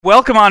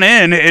Welcome on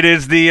in. It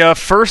is the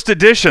first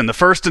edition, the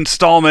first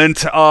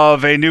installment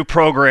of a new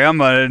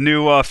program, a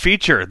new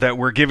feature that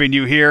we're giving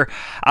you here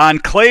on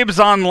Claibs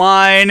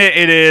Online.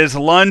 It is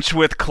Lunch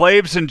with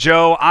Claibs and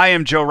Joe. I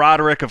am Joe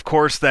Roderick. Of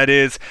course, that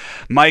is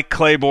Mike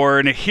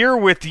Claiborne here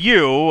with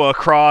you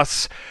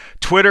across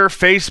Twitter,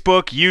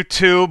 Facebook,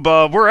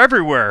 YouTube. We're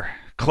everywhere,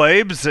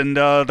 Claibs, and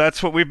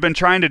that's what we've been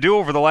trying to do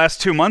over the last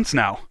 2 months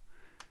now.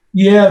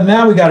 Yeah,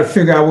 now we got to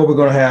figure out what we're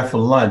going to have for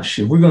lunch.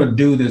 If we're going to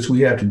do this, we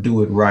have to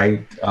do it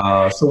right.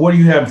 So what are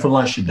you having for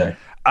lunch today?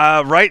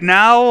 Right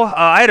now,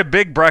 I had a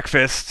big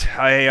breakfast.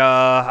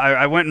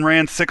 I went and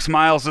ran 6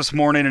 miles this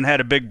morning and had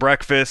a big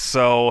breakfast.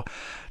 So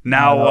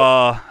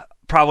now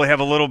probably have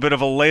a little bit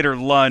of a later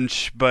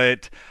lunch.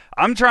 But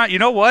I'm trying. You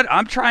know what?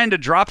 I'm trying to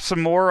drop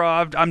some more.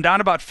 I'm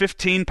down about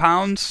 15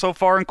 pounds so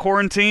far in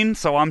quarantine.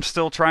 So I'm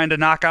still trying to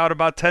knock out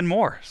about 10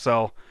 more.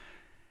 So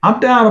I'm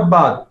down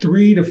about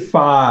 3 to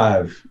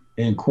 5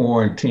 in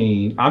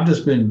quarantine. I've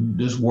just been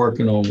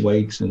working on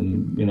weights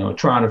and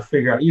trying to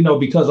figure out,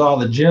 because all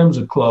the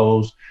gyms are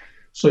closed,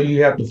 so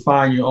you have to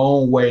find your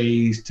own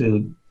ways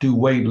to do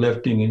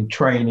weightlifting and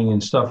training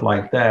and stuff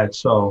like that.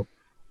 So,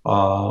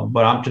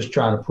 but I'm just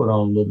trying to put on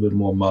a little bit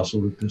more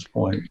muscle at this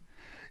point.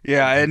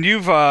 yeah, and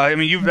you've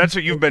that's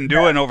what you've been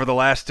doing over the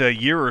last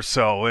year or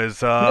so.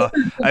 Is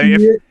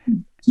if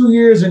 2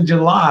 years in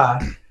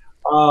July.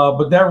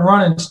 But that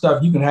running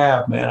stuff you can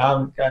have, man.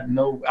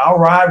 I'll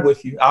ride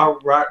with you.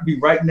 Be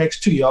right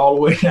next to you all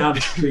the way down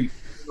the street.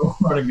 No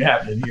running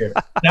happening here.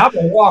 Now I'm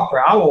a walker.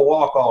 I will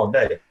walk all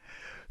day.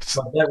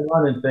 But that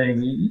running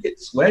thing, you get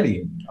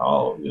sweaty and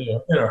all,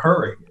 in a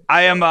hurry.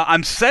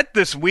 I'm set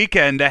this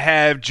weekend to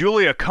have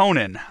Julia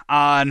Conan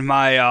on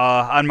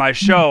my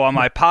show, on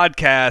my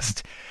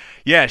podcast.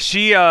 Yeah,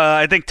 she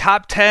I think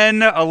top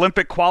 10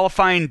 Olympic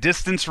qualifying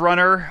distance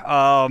runner,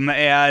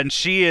 and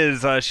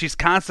she's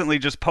constantly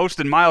just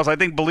posting miles.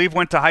 Believe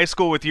went to high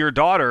school with your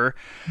daughter.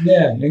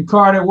 Yeah, in the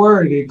Carter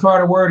Word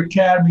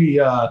Academy,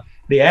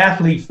 the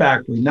Athlete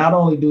Factory. Not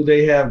only do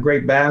they have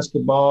great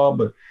basketball,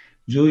 but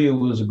Julia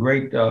was a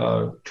great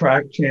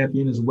track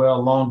champion as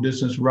well, long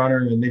distance runner,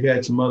 and they've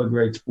had some other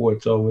great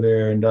sports over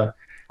there. And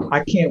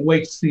I can't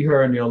wait to see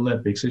her in the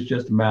Olympics. It's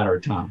just a matter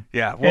of time.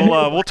 Yeah,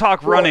 we'll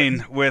talk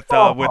running with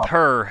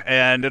her,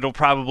 and it'll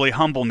probably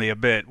humble me a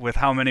bit with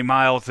how many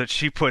miles that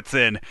she puts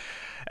in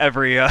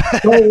every.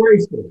 Don't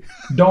race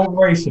her. Don't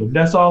race her.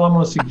 That's all I'm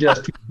going to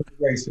suggest to you.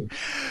 Don't race her.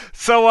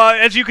 So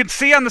as you can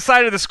see on the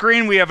side of the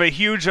screen, we have a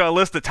huge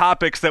list of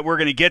topics that we're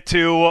going to get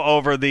to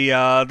over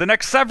the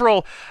next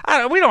several.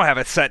 We don't have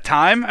a set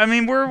time. I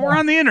mean, we're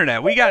on the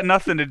internet. We got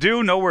nothing to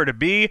do, nowhere to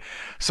be.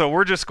 So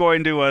we're just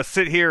going to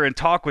sit here and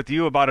talk with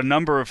you about a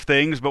number of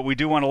things. But we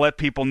do want to let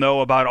people know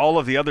about all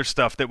of the other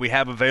stuff that we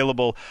have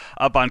available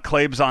up on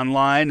Claibs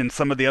Online and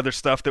some of the other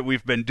stuff that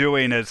we've been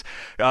doing. As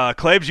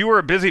Claibs, you were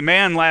a busy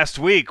man last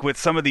week with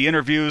some of the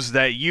interviews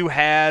that you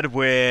had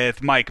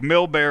with Mike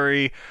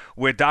Milbury,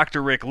 with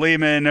Dr. Rick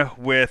Lehman,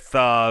 with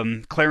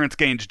Clarence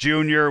Gaines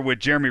Jr., with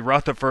Jeremy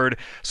Rutherford.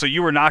 So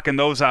you were knocking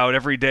those out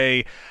every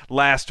day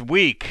last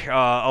week,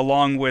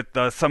 along with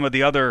some of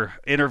the other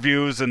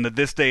interviews and the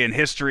This Day in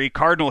History,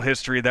 Cardinal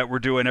History that we're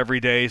doing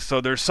every day.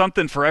 So there's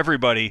something for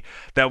everybody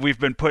that we've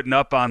been putting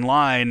up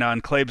online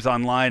on Claibs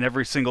Online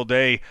every single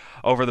day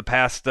over the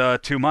past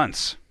 2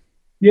 months.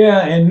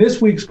 Yeah, and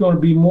this week's going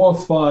to be more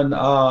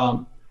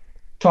fun.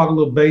 Talk a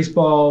little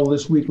baseball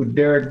this week with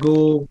Derek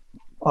Gould.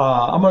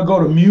 I'm going to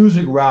go to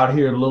music route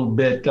here a little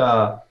bit.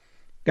 Got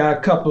a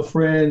couple of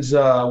friends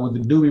with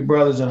the Doobie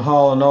Brothers and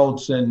Hall &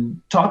 Oates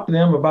and talk to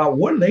them about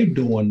what are they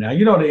doing now.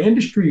 The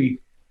industry,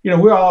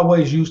 we're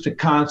always used to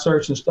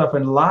concerts and stuff,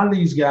 and a lot of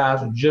these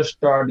guys are just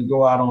starting to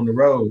go out on the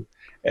road.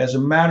 As a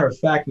matter of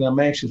fact, and I'm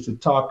anxious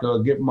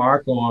to get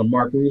Mark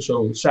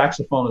Russo,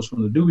 saxophonist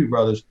from the Doobie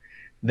Brothers.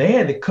 They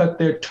had to cut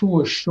their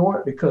tour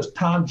short because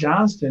Tom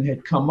Johnston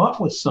had come up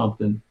with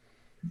something.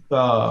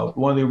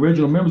 One of the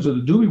original members of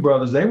the Doobie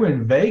Brothers, they were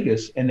in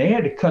Vegas and they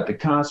had to cut the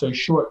concert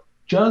short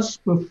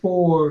just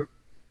before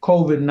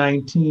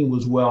COVID-19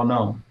 was well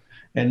known.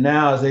 And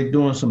now as they're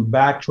doing some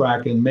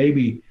backtracking,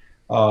 maybe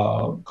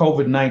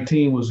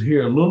COVID-19 was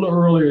here a little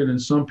earlier than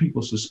some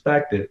people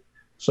suspected.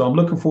 So I'm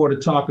looking forward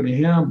to talking to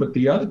him. But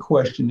the other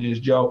question is,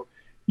 Joe,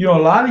 a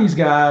lot of these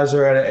guys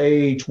are at an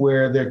age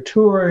where they're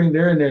touring,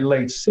 they're in their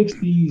late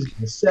 60s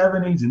and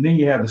 70s, and then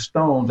you have the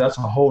Stones. That's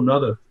a whole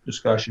nother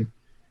discussion.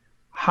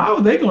 How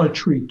are they going to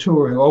treat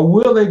touring, or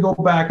will they go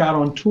back out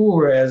on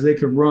tour as they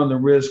could run the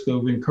risk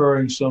of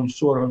incurring some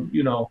sort of,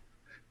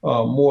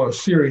 more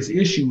serious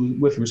issue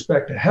with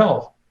respect to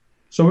health?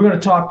 So we're going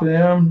to talk to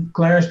them.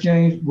 Clarence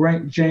Gaines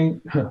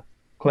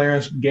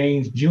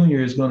Jr.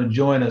 is going to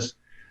join us,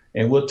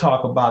 and we'll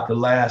talk about The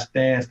Last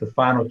Dance. The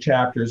final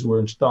chapters were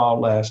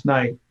installed last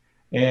night,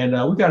 and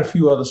we got a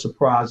few other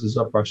surprises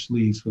up our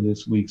sleeves for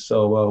this week.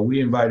 So we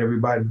invite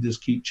everybody to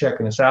just keep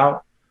checking us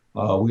out.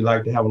 We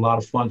like to have a lot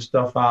of fun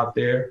stuff out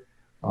there,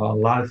 a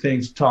lot of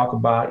things to talk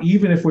about.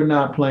 Even if we're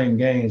not playing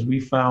games, we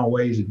found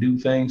ways to do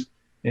things.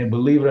 And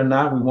believe it or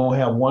not, we won't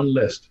have one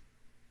list.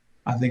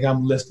 I think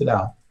I'm listed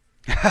out.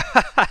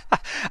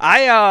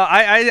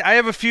 I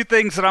have a few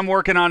things that I'm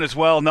working on as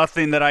well.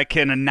 Nothing that I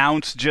can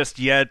announce just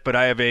yet, but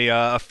I have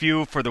a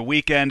few for the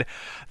weekend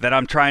that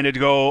I'm trying to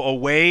go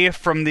away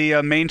from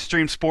the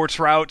mainstream sports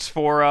routes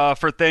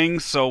for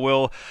things. So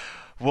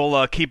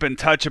we'll keep in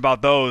touch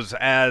about those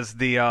as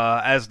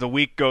the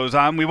week goes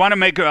on. We want to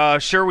make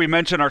sure we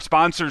mention our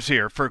sponsors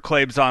here for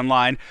Claibs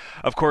Online.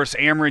 Of course,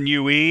 Ameren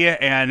UE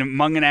and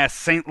Munganast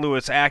St.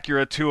 Louis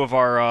Acura, two of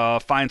our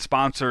fine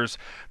sponsors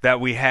that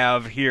we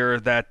have here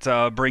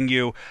that bring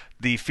you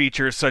the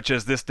features such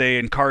as This Day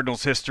in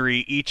Cardinals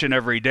History each and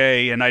every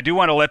day. And I do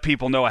want to let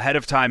people know ahead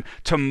of time,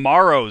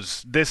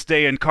 tomorrow's This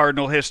Day in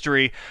Cardinal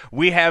History,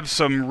 we have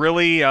some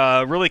really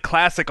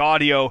classic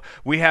audio.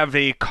 We have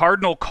a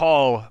Cardinal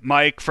call,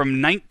 Mike,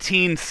 from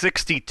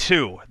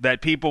 1962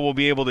 that people will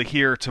be able to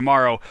hear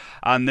tomorrow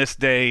on This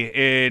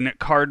Day in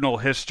Cardinal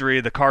History.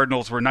 The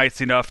Cardinals were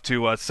nice enough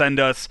to send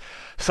us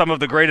some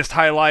of the greatest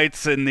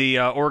highlights in the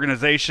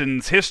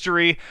organization's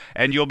history,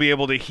 and you'll be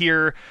able to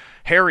hear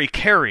Harry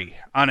Carey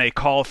on a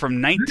call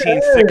from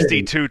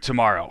 1962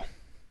 tomorrow.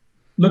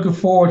 Looking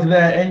forward to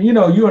that. And, you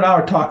and I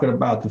were talking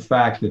about the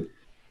fact that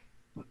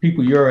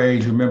people your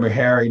age remember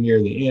Harry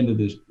near the end of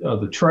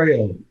the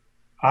trail.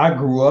 I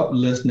grew up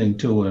listening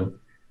to him,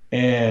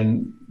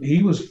 and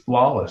he was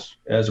flawless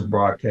as a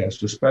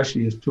broadcaster,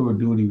 especially his tour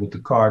duty with the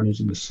Cardinals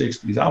in the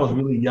 60s. I was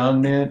really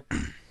young then.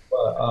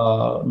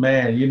 But,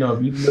 man, if you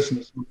listen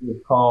to some of the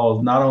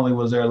calls, not only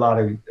was there a lot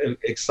of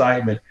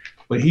excitement,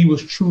 but he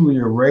was truly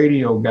a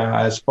radio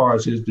guy as far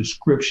as his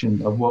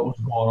description of what was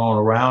going on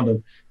around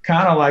him.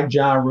 Kind of like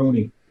John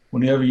Rooney.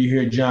 Whenever you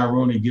hear John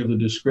Rooney give the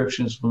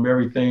descriptions from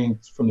everything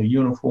from the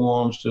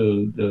uniforms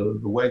to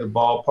the way the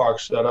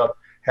ballpark's set up,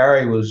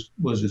 Harry was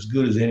as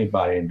good as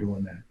anybody in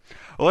doing that.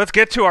 Well, let's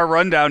get to our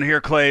rundown here,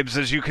 Claibs.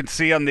 As you can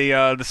see on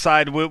the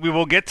side, we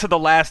will get to The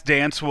Last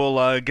Dance.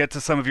 We'll get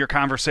to some of your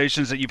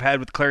conversations that you've had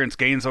with Clarence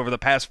Gaines over the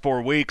past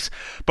 4 weeks.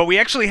 But we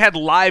actually had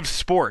live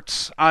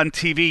sports on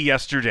TV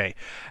yesterday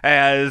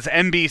as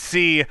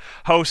NBC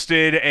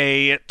hosted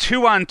a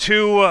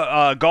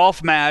 2-on-2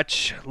 golf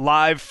match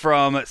live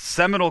from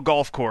Seminole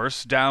Golf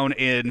Course down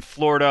in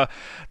Florida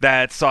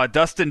that saw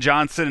Dustin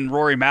Johnson and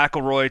Rory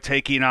McIlroy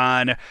taking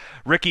on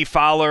Ricky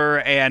Fowler,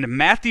 and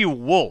Matthew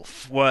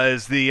Wolff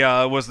was the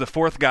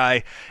fourth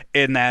guy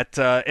in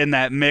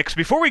that mix.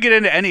 Before we get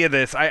into any of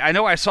this, I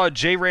know I saw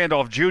Jay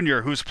Randolph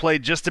Jr., who's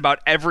played just about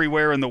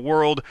everywhere in the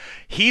world.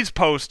 He's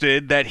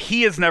posted that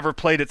he has never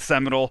played at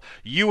Seminole.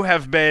 You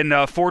have been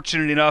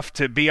fortunate enough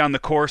to be on the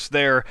course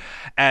there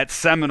at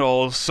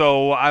Seminole.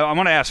 So I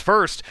want to ask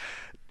first,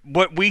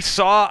 what we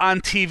saw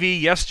on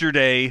TV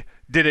yesterday,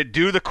 did it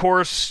do the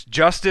course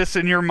justice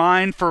in your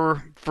mind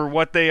for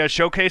what they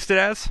showcased it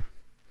as?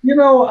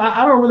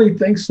 I don't really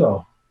think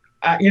so.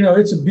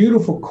 It's a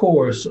beautiful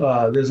course.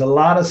 There's a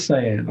lot of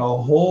sand, a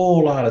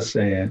whole lot of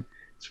sand.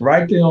 It's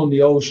right there on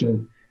the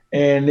ocean.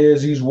 And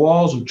there's these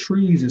walls of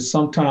trees that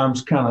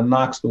sometimes kind of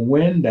knocks the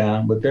wind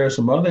down, but there are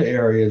some other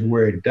areas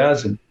where it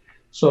doesn't.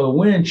 So the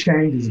wind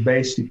changes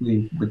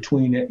basically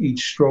between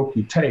each stroke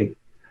you take.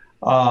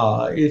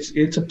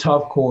 It's a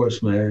tough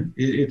course, man.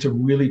 It's a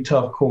really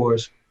tough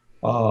course.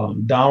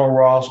 Donald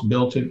Ross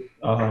built it.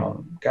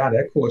 God,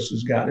 that course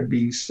has got to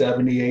be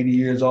 70, 80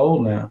 years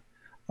old now.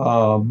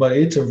 But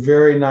it's a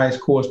very nice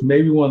course,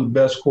 maybe one of the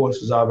best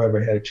courses I've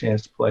ever had a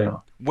chance to play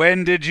on.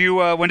 When did you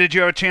have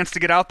a chance to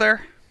get out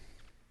there?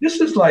 This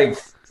is like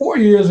 4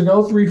 years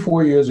ago,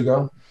 4 years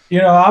ago.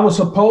 I was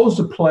supposed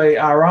to play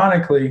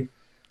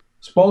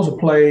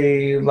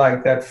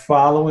like that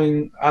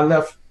following. I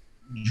left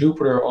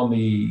Jupiter on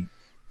the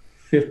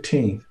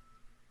 15th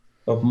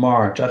of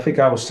March. I think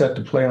I was set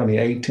to play on the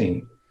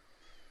 18th.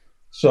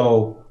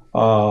 So,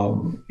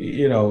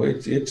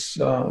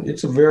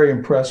 it's a very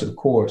impressive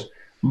course.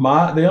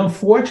 The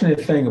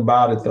unfortunate thing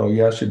about it, though,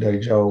 yesterday,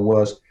 Joe,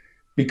 was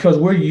because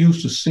we're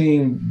used to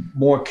seeing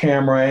more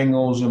camera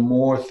angles and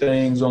more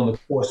things on the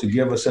course to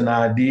give us an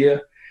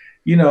idea.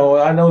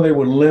 I know they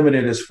were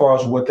limited as far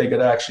as what they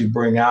could actually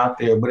bring out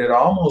there, but it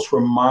almost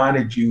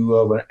reminded you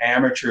of an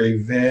amateur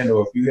event,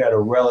 or if you had a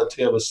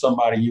relative or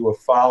somebody you were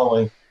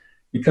following,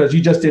 because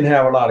you just didn't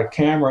have a lot of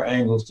camera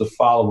angles to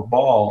follow the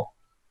ball.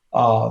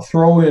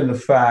 Throw in the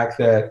fact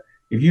that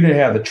if you didn't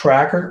have the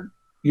tracker,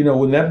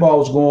 when that ball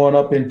was going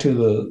up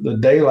into the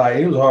daylight,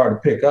 it was hard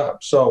to pick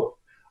up. So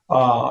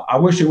I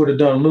wish they would have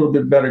done a little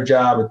bit better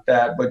job at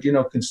that. But,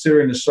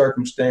 considering the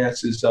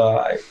circumstances,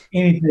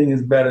 anything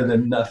is better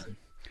than nothing.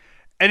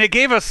 And it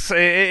gave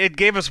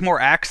us more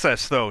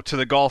access, though, to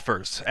the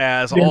golfers,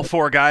 as all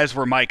four guys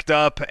were mic'd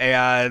up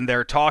and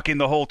they're talking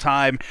the whole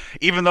time,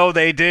 even though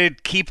they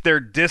did keep their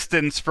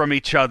distance from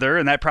each other,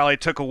 and that probably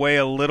took away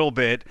a little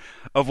bit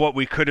of what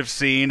we could have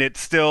seen. It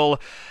still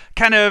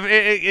kind of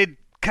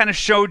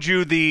showed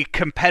you the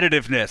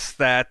competitiveness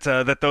that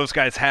those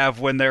guys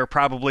have when they're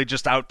probably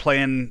just out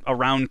playing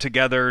around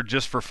together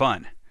just for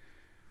fun.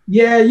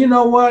 Yeah, you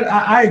know what?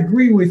 I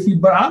agree with you,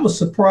 but I was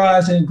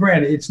surprised, and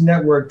granted, it's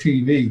network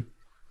TV.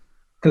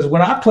 Because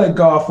when I play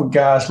golf with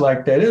guys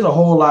like that, there's a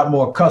whole lot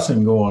more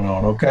cussing going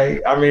on.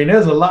 Okay, I mean,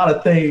 there's a lot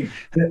of things.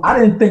 I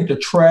didn't think the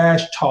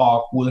trash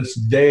talk was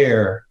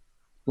there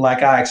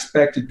like I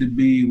expected to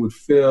be with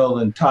Phil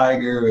and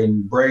Tiger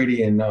and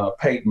Brady and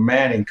Peyton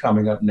Manning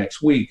coming up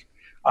next week.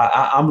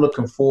 I'm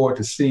looking forward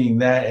to seeing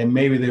that, and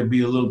maybe there'll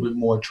be a little bit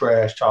more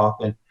trash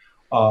talking,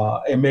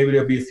 and maybe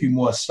there'll be a few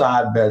more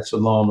side bets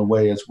along the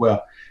way as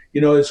well.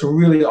 It's a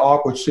really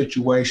awkward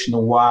situation to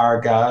wire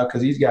a guy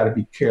because he's got to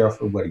be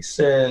careful what he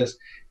says.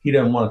 He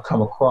doesn't want to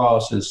come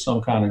across as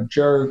some kind of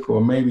jerk,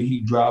 or maybe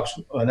he drops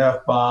an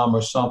F-bomb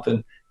or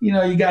something.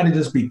 You got to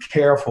just be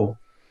careful.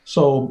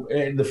 So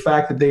the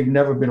fact that they've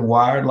never been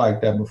wired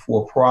like that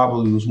before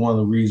probably was one of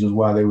the reasons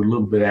why they were a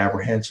little bit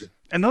apprehensive.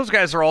 And those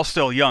guys are all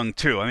still young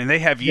too. I mean, they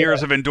have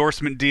years of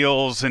endorsement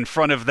deals in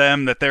front of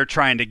them that they're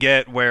trying to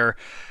get. Where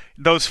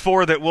those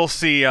four that we'll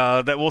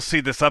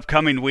see this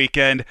upcoming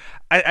weekend,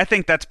 I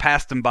think that's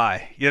passed them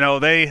by.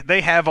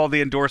 They have all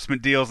the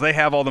endorsement deals, they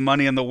have all the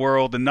money in the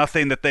world, and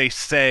nothing that they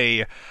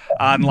say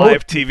on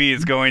live TV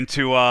is going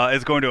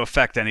to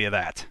affect any of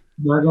that.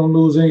 Not going to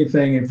lose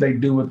anything if they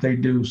do what they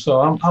do. So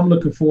I'm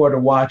looking forward to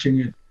watching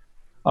it.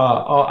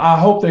 I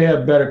hope they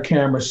have better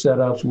camera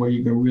setups where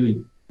you can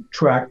really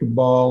track the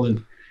ball.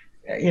 And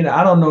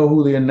I don't know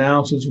who the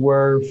announcers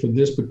were for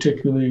this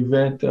particular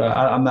event.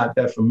 I'm not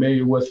that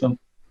familiar with them.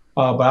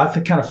 But I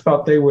kind of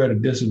felt they were at a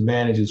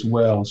disadvantage as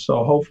well.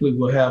 So hopefully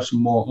we'll have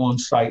some more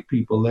on-site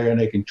people there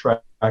and they can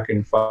track it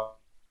and follow.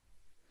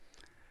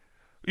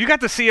 You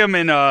got to see them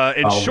in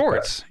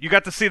shorts. You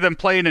got to see them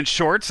playing in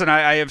shorts, and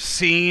I have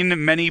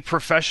seen many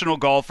professional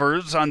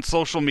golfers on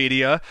social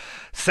media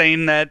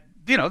saying that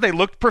they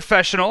looked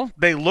professional,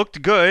 they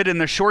looked good in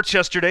their shorts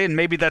yesterday, and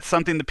maybe that's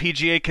something the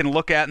PGA can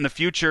look at in the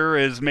future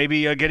is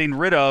maybe getting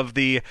rid of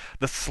the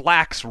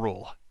slacks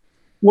rule.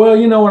 Well,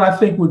 what I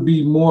think would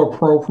be more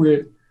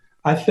appropriate.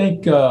 I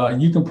think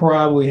you can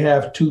probably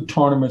have 2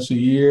 tournaments a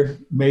year,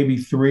 maybe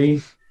 3,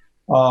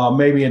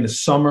 maybe in the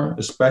summer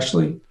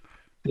especially,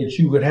 that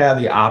you would have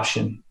the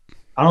option.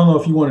 I don't know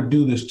if you want to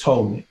do this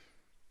totally,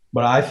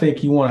 but I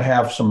think you want to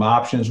have some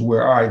options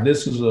where, all right,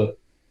 this is a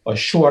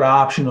short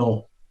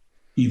optional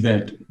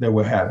event that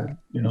we're having,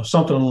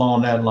 something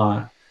along that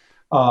line.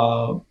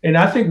 And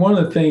I think one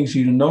of the things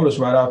you notice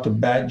right off the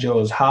bat, Joe,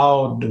 is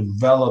how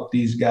developed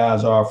these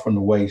guys are from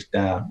the waist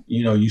down.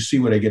 You see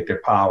where they get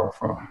their power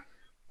from.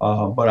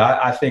 But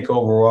I think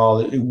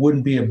overall, it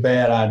wouldn't be a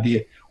bad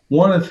idea.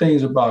 One of the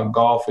things about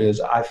golf is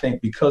I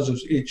think because of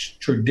its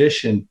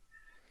tradition,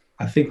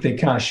 I think they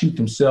kind of shoot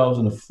themselves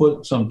in the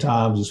foot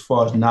sometimes as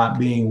far as not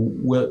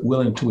being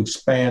willing to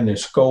expand their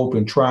scope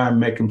and try and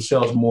make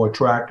themselves more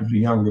attractive to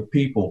younger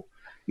people.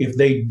 If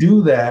they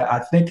do that, I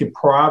think it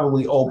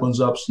probably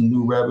opens up some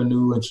new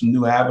revenue and some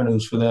new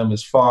avenues for them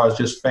as far as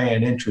just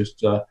fan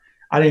interest.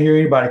 I didn't hear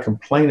anybody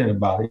complaining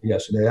about it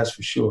yesterday, that's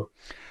for sure.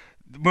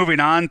 Moving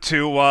on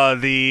to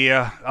the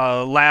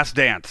Last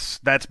Dance.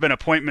 That's been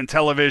appointment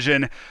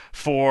television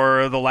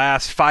for the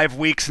last 5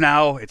 weeks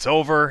now. It's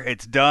over.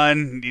 It's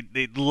done.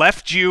 It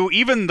left you,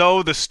 even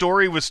though the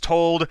story was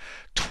told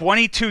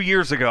 22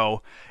 years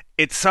ago,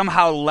 it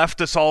somehow left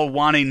us all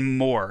wanting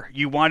more.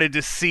 You wanted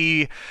to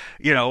see,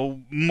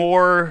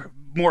 more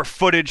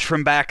footage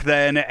from back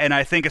then. And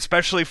I think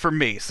especially for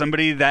me,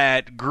 somebody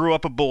that grew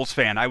up a Bulls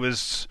fan, I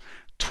was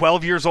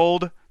 12 years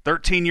old,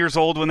 13 years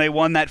old when they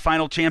won that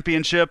final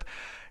championship.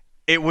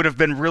 It would have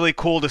been really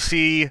cool to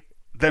see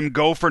them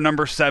go for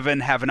number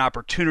 7, have an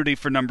opportunity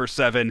for number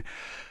 7.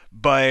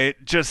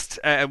 But just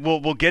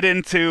we'll get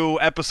into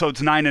episodes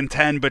 9 and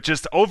 10. But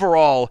just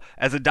overall,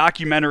 as a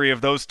documentary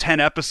of those 10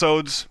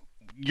 episodes,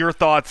 your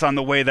thoughts on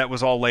the way that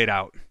was all laid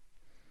out?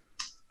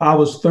 I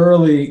was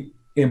thoroughly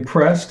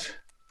impressed.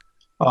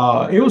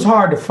 It was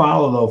hard to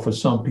follow, though, for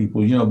some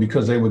people,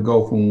 because they would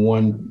go from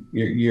one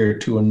year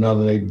to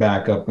another. They'd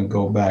back up and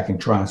go back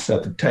and try and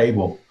set the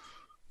table.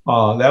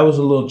 That was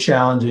a little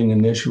challenging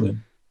initially.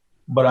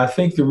 But I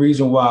think the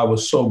reason why it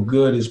was so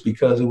good is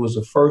because it was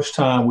the first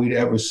time we'd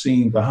ever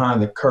seen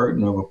behind the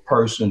curtain of a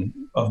person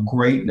of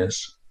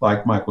greatness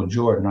like Michael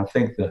Jordan. I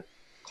think the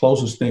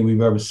closest thing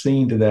we've ever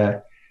seen to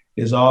that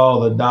is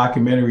all the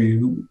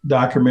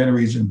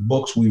documentaries and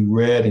books we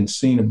read and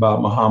seen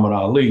about Muhammad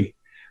Ali.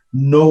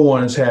 No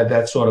one has had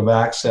that sort of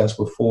access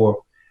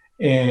before.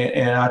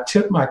 And I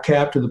tip my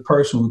cap to the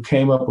person who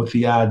came up with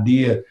the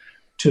idea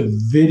to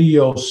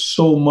video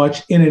so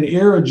much in an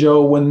era,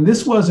 Joe, when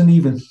this wasn't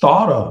even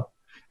thought of.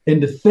 And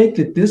to think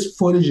that this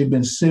footage had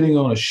been sitting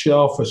on a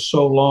shelf for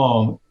so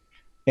long.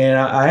 And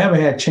I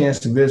haven't had a chance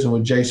to visit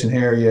with Jason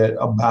Hare yet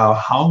about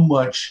how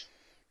much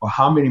or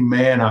how many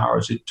man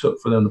hours it took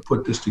for them to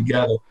put this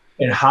together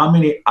and how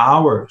many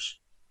hours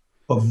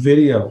of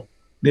video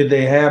did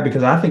they have,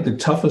 because I think the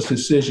toughest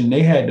decision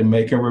they had to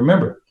make, and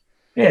remember,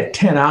 they had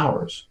 10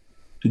 hours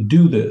to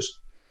do this.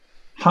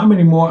 How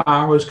many more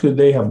hours could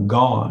they have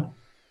gone,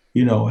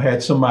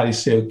 had somebody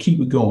said, keep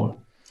it going?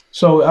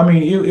 So, I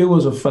mean, it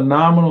was a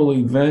phenomenal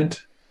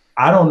event.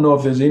 I don't know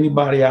if there's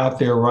anybody out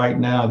there right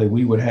now that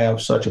we would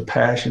have such a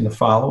passion to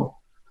follow.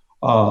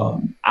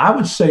 I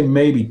would say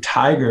maybe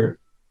Tiger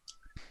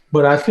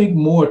but I think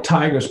more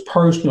Tiger's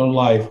personal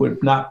life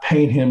would not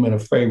paint him in a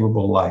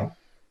favorable light.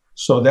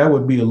 So that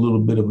would be a little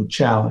bit of a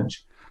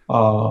challenge.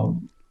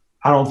 Um,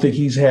 I don't think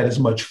he's had as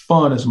much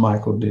fun as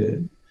Michael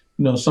did.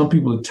 Some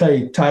people would tell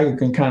you Tiger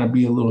can kind of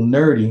be a little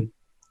nerdy,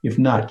 if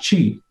not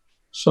cheap.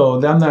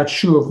 So I'm not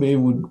sure if it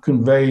would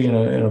convey in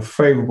a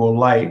favorable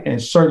light,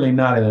 and certainly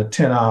not in a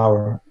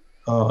 10-hour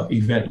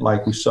event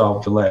like we saw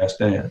with The Last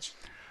Dance.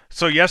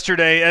 So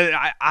yesterday,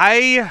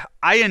 I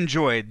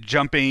enjoyed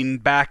jumping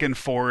back and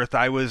forth.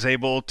 I was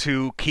able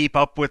to keep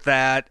up with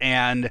that,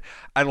 and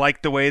I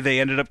liked the way they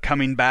ended up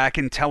coming back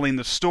and telling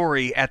the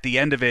story at the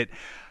end of it.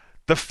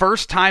 The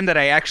first time that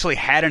I actually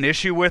had an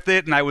issue with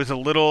it and I was a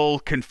little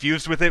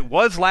confused with it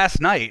was last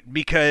night,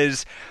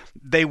 because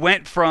they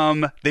went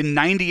from the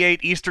 98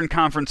 Eastern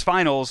Conference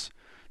Finals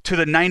to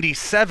the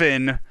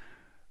 97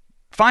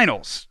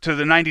 finals, to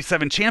the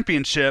 97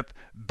 championship,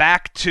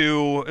 back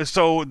to,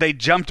 so they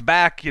jumped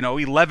back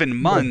 11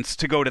 months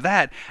to go to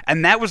that.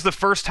 And that was the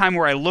first time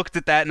where I looked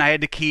at that and I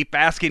had to keep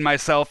asking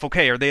myself,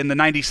 okay, are they in the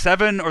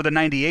 97 or the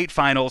 98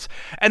 finals?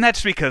 And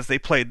that's because they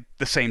played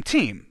the same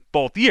team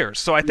both years.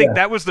 So I think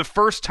that was the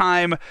first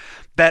time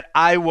that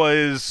I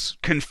was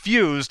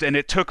confused, and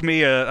it took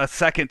me a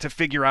second to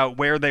figure out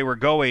where they were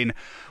going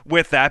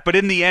with that. But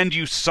in the end,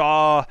 you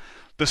saw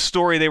the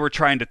story they were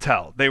trying to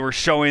tell. They were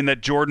showing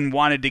that Jordan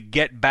wanted to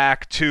get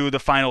back to the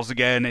finals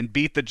again and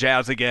beat the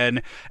Jazz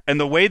again. And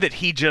the way that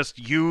he just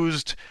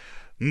used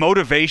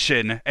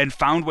motivation and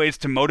found ways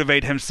to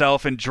motivate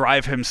himself and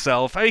drive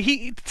himself.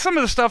 Some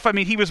of the stuff,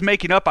 he was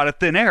making up out of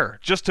thin air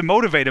just to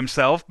motivate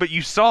himself, but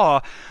you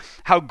saw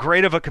how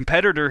great of a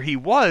competitor he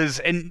was,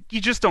 and you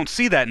just don't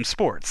see that in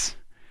sports.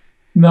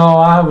 No,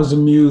 I was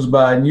amused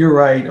by it. And you're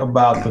right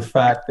about the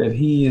fact that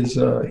he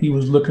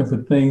was looking for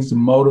things to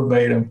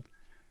motivate him.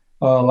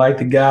 Like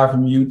the guy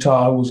from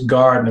Utah who was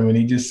guarding him, and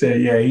he just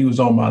said, yeah, he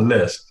was on my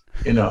list.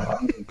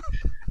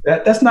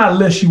 That's not a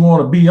list you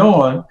want to be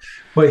on,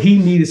 but he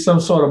needed some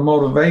sort of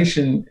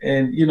motivation.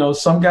 And,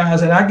 some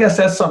guys, and I guess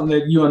that's something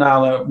that you and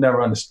I'll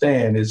never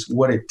understand, is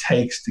what it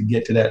takes to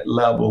get to that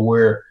level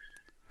where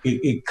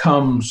it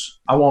comes,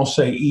 I won't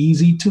say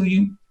easy to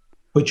you,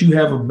 but you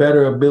have a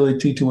better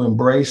ability to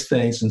embrace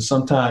things. And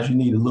sometimes you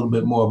need a little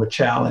bit more of a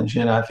challenge.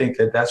 And I think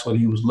that that's what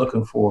he was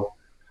looking for.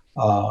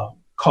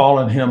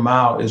 Calling him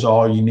out is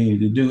all you needed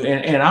to do.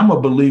 And I'm a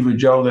believer,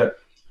 Joe, that,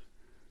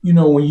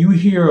 when you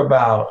hear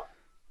about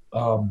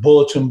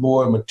bulletin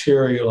board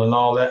material and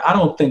all that, I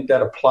don't think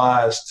that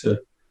applies to,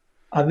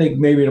 I think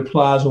maybe it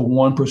applies to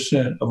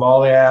 1% of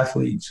all the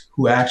athletes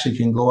who actually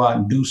can go out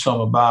and do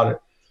something about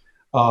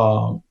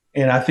it.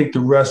 And I think the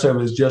rest of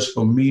it is just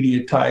for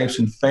media types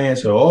and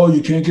fans. So, oh,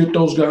 you can't get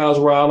those guys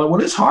riled up.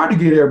 Well, it's hard to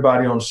get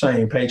everybody on the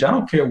same page. I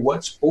don't care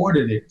what sport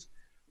it is.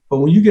 But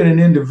when you get an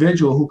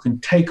individual who can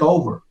take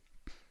over,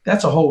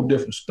 that's a whole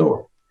different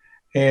story.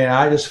 And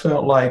I just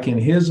felt like in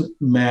his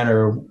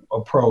manner of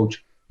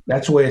approach,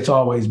 that's the way it's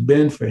always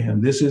been for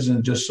him. This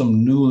isn't just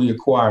some newly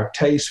acquired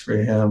taste for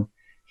him.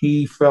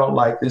 He felt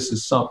like this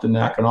is something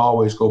that I can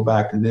always go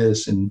back to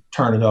this and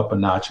turn it up a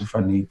notch if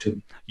I need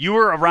to. You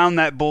were around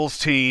that Bulls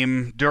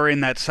team during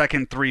that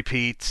second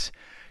three-peat.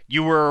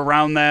 You were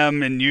around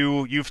them, and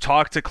you've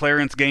talked to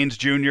Clarence Gaines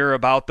Jr.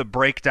 about the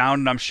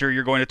breakdown, and I'm sure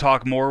you're going to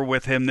talk more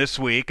with him this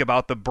week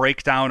about the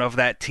breakdown of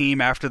that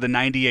team after the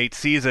 98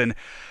 season.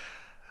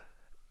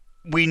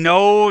 We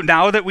know,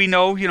 now that we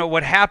know,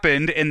 what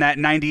happened in that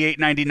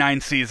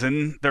 98-99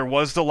 season, there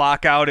was the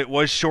lockout. It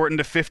was shortened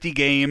to 50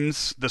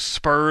 games. The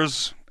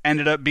Spurs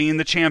ended up being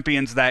the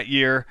champions that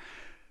year.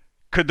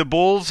 Could the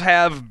Bulls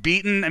have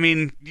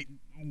beaten,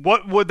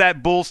 what would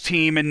that Bulls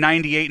team in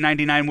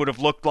 98-99 would have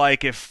looked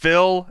like if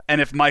Phil and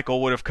if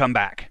Michael would have come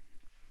back?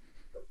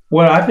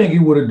 Well, I think it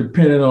would have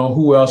depended on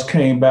who else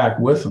came back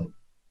with them.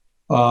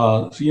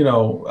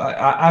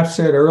 I've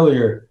said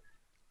earlier,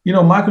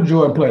 Michael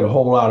Jordan played a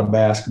whole lot of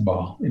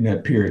basketball in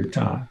that period of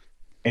time.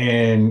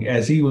 And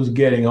as he was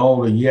getting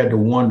older, you had to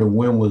wonder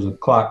when was the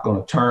clock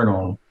going to turn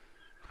on him.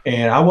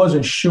 And I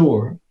wasn't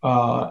sure.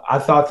 I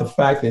thought the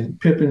fact that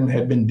Pippen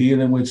had been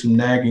dealing with some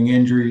nagging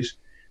injuries,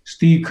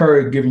 Steve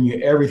Kerr had given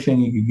you everything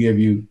he could give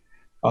you.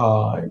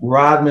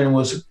 Rodman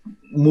was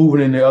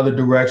moving in the other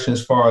direction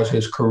as far as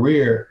his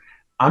career.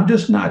 I'm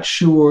just not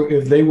sure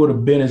if they would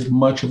have been as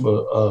much of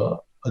a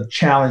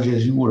challenge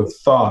as you would have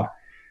thought.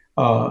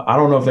 I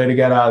don't know if they'd have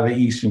got out of the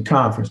Eastern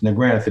Conference. Now,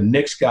 granted, the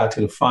Knicks got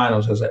to the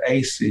finals as an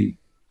AC,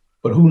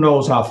 but who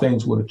knows how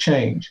things would have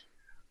changed.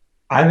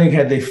 I think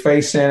had they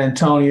faced San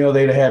Antonio,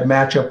 they'd have had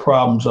matchup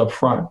problems up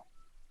front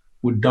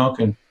with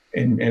Duncan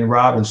and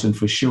Robinson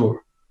for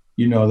sure.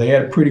 They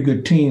had a pretty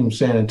good team,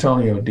 San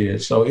Antonio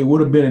did. So it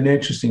would have been an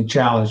interesting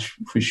challenge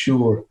for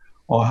sure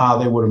on how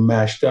they would have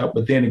matched up.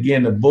 But then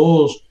again, the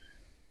Bulls,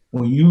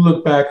 when you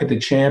look back at the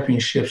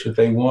championships that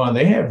they won,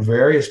 they had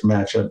various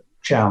matchup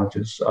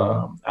challenges.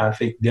 I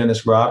think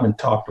Dennis Rodman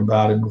talked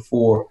about it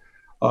before,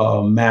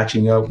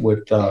 matching up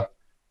with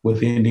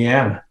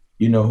Indiana,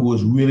 who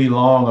was really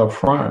long up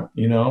front,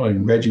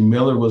 and Reggie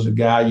Miller was a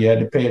guy you had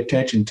to pay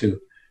attention to.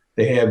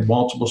 They had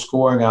multiple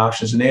scoring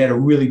options, and they had a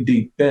really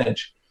deep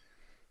bench.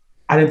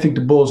 I didn't think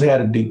the Bulls had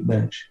a deep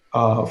bench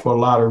for a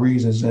lot of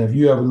reasons. And if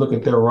you ever look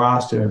at their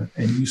roster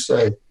and you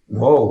say,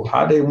 whoa,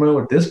 how'd they win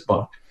with this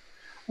bunch?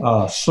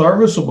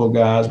 Serviceable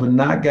guys, but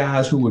not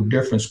guys who were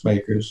difference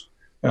makers,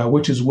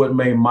 which is what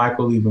made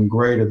Michael even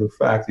greater, the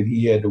fact that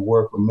he had to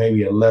work with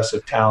maybe a lesser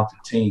talented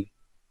team.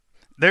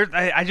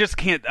 I just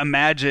can't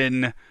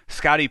imagine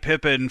Scottie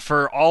Pippen,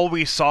 for all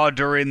we saw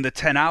during the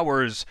 10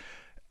 hours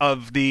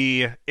of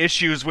the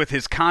issues with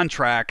his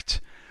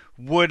contract,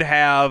 would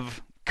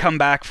have come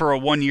back for a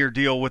 1-year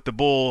deal with the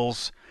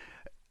Bulls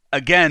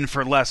again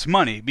for less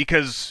money,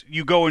 because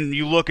you go and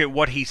you look at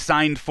what he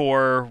signed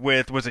for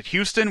with, was it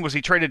Houston? Was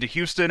he traded to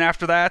Houston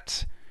after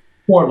that?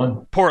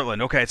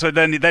 Portland. Okay, so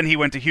then he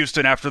went to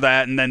Houston after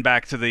that, and then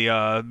back to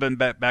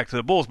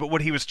the Bulls. But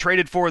what he was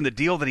traded for in the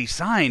deal that he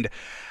signed,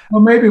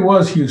 well, maybe it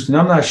was Houston.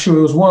 I'm not sure.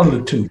 It was one of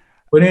the two.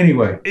 But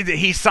anyway,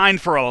 he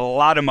signed for a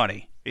lot of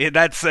money.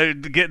 That's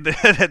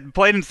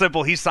plain and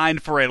simple. He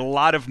signed for a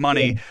lot of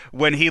money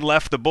when he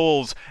left the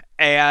Bulls,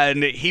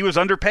 and he was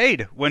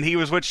underpaid when he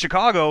was with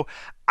Chicago.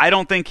 I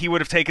don't think he would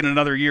have taken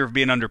another year of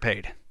being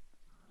underpaid.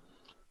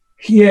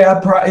 Yeah,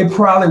 it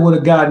probably would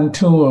have gotten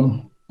to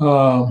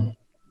him.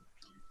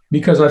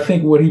 Because I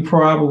think what he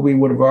probably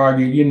would have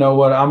argued, you know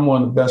what, I'm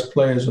one of the best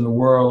players in the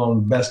world on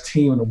the best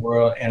team in the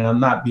world, and I'm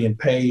not being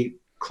paid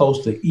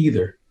close to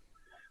either.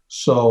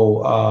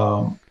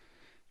 So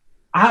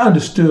I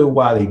understood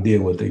why they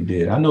did what they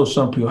did. I know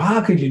some people, how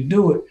could you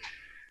do it?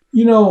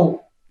 You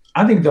know,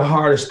 I think the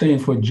hardest thing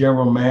for a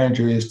general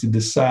manager is to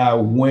decide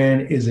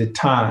when is it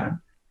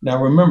time.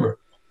 Now, remember,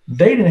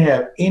 they didn't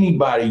have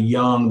anybody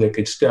young that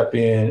could step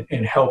in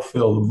and help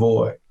fill the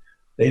void.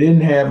 They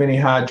didn't have any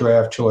high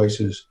draft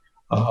choices.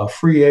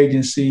 Free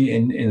agency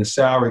and the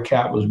salary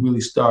cap was really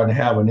starting to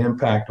have an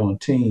impact on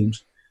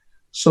teams.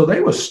 So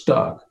they were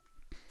stuck.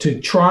 To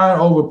try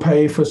and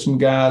overpay for some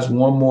guys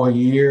one more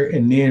year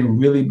and then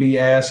really be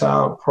ass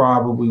out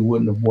probably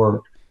wouldn't have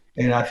worked.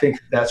 And I think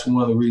that's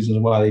one of the reasons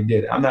why they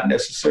did it. I'm not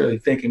necessarily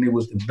thinking it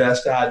was the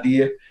best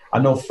idea. I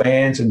know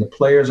fans and the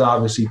players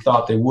obviously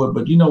thought they would,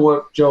 but you know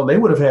what, Joe? They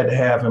would have had to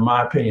have, in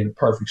my opinion, the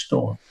perfect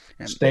storm.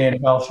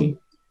 Staying healthy,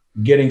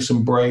 getting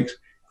some breaks,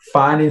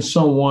 finding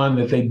someone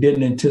that they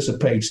didn't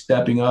anticipate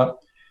stepping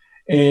up,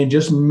 and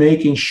just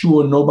making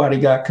sure nobody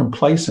got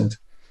complacent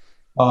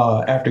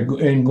after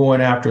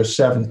going after a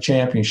seventh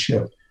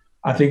championship.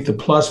 I think the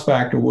plus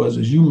factor was,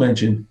 as you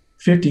mentioned,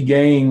 50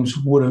 games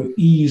would have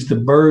eased the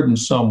burden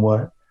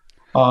somewhat.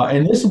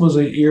 And this was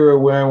an era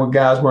where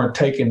guys weren't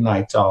taking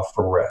nights off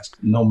for rest,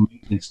 no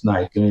maintenance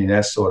night,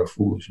 that sort of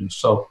foolishness.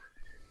 So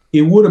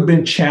it would have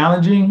been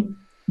challenging,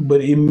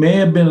 but it may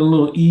have been a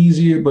little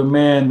easier. But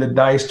man, the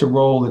dice to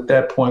roll at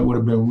that point would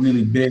have been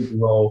really big to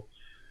roll.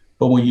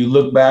 But when you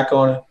look back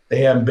on it,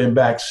 they haven't been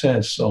back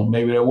since. So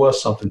maybe there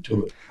was something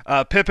to it.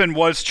 Pippen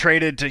was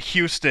traded to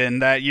Houston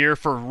that year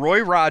for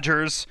Roy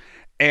Rogers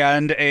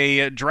and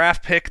a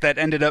draft pick that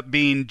ended up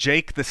being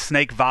Jake the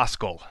Snake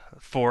Voskuhl,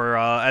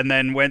 and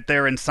then went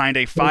there and signed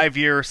a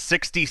 5-year,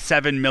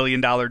 $67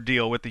 million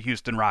deal with the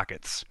Houston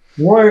Rockets.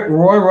 Roy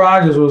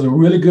Rogers was a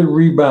really good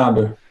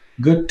rebounder,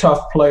 good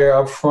tough player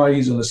up front.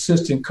 He's an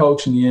assistant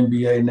coach in the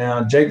NBA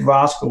now. Jake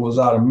Voskuhl was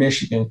out of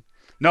Michigan.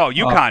 No,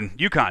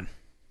 UConn.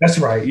 That's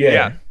right.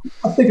 Yeah.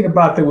 I'm thinking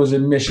about that was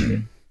in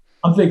Michigan.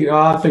 I'm thinking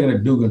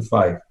of Dugan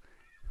Fife.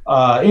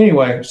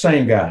 Anyway,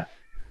 same guy.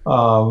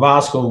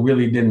 Voskuhl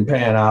really didn't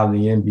pan out in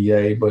the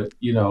NBA, but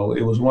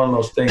it was one of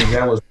those things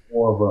that was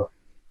more of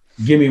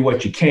a give me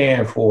what you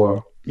can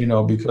for,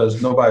 because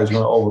nobody's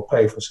going to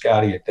overpay for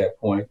Scotty at that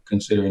point,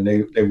 considering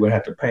they would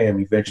have to pay him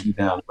eventually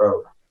down the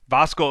road.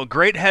 Voskuhl,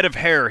 great head of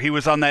hair. He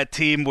was on that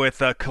team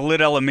with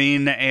Khalid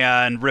El-Amin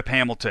and Rip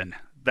Hamilton.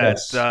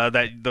 Those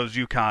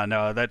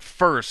UConn, that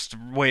first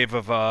wave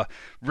of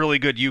really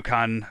good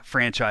UConn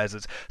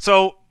franchises.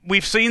 So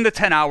we've seen the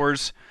 10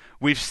 hours.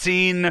 We've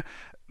seen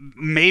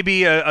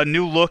maybe a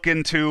new look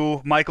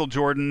into Michael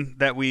Jordan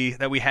that we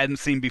hadn't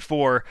seen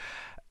before.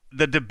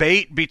 The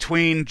debate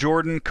between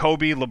Jordan,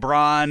 Kobe,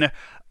 LeBron,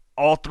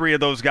 all three of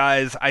those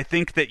guys, I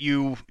think that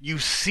you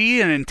see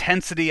an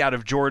intensity out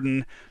of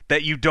Jordan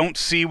that you don't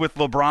see with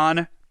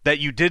LeBron, that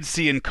you did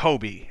see in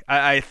Kobe.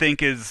 I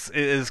think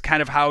is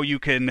kind of how you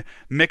can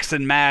mix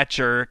and match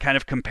or kind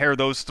of compare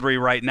those three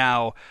right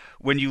now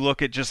when you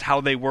look at just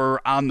how they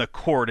were on the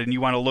court and you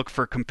want to look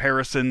for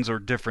comparisons or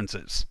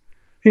differences.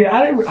 Yeah,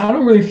 I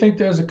don't really think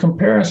there's a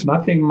comparison.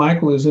 I think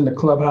Michael is in the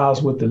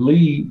clubhouse with the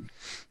lead.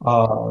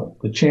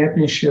 The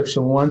championships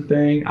are one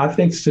thing. I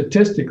think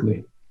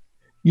statistically,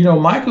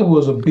 Michael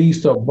was a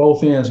beast on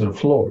both ends of the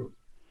floor.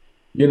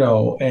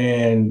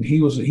 And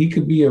he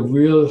could be a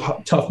real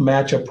tough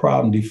matchup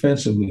problem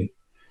defensively.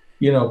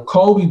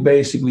 Kobe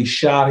basically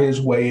shot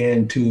his way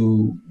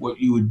into what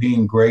you would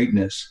deem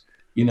greatness.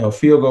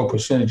 Field goal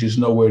percentage is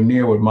nowhere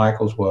near what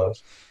Michael's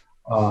was.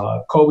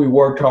 Kobe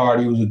worked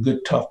hard. He was a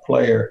good, tough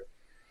player.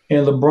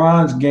 And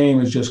LeBron's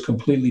game is just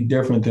completely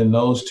different than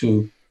those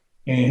two.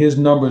 And his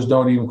numbers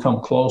don't even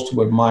come close to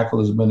what Michael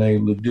has been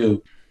able to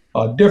do.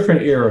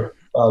 Different era,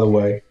 by the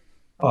way.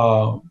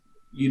 For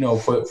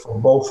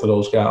both of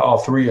those guys, all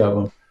three of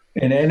them.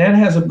 And that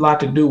has a lot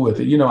to do with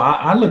it.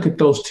 I look at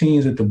those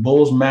teams that the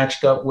Bulls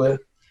matched up with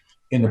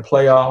in the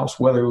playoffs,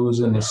 whether it was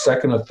in the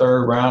second or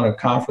third round of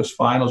conference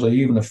finals or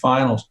even the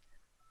finals.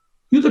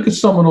 You look at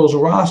some of those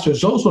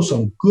rosters, those were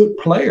some good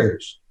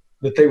players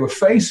that they were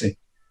facing.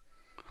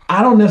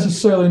 I don't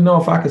necessarily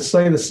know if I could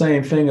say the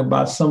same thing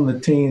about some of the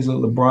teams that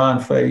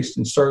LeBron faced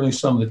and certainly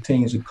some of the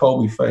teams that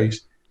Kobe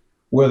faced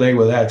where they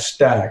were that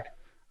stacked.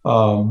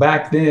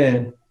 Back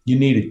then, you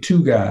needed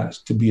two guys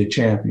to be a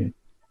champion.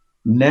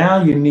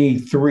 Now you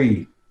need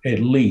three at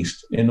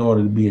least in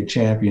order to be a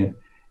champion.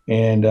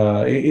 And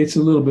it's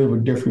a little bit of a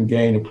different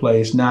game to play.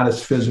 It's not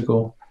as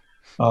physical.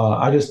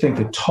 I just think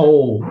the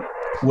toll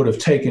would have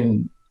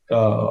taken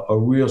a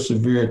real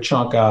severe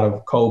chunk out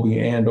of Kobe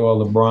and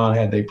or LeBron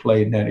had they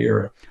played in that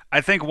era. I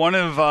think one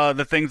of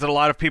the things that a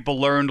lot of people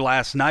learned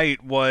last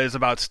night was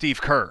about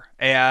Steve Kerr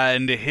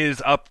and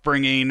his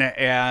upbringing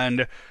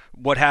and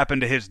what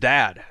happened to his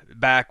dad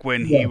back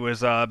when he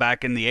was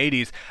back in the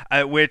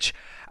 80s, which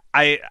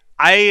I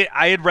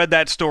had read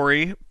that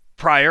story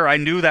prior. I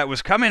knew that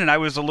was coming, and I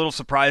was a little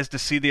surprised to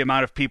see the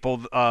amount of people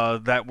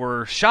that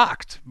were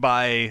shocked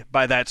by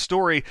that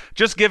story,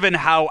 just given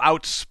how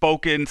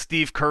outspoken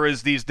Steve Kerr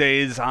is these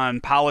days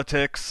on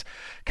politics,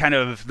 kind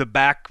of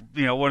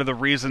one of the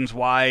reasons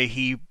why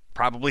he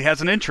probably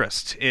has an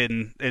interest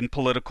in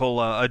political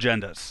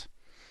agendas.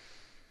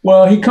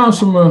 Well, he comes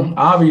from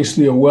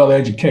obviously a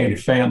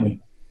well-educated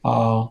family.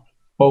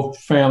 Both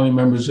family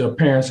members, their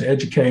parents are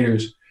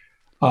educators.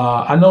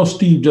 I know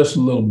Steve just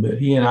a little bit.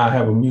 He and I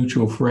have a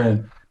mutual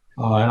friend,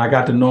 and I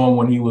got to know him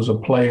when he was a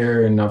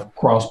player, and I've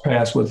crossed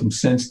paths with him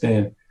since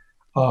then.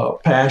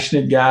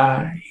 Passionate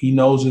guy. He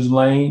knows his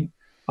lane,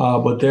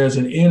 but there's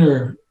an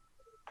inner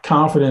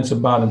confidence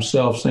about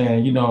himself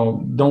saying,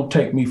 don't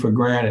take me for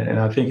granted. And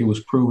I think it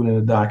was proven in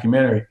the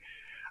documentary.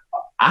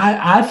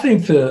 I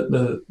think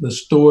the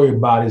story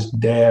about his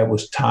dad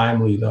was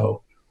timely,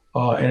 though.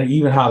 And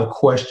even how the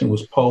question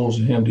was posed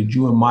to him, did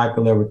you and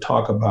Michael ever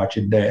talk about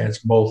your dads?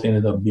 Both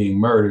ended up being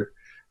murdered.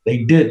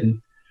 They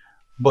didn't.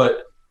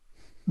 But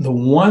the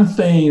one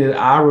thing that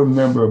I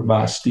remember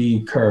about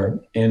Steve Kerr,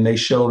 and they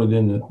showed it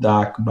in the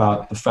doc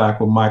about the fact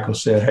when Michael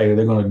said, hey,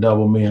 they're going to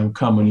double me, I'm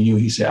coming to you.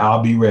 He said,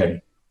 I'll be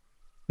ready.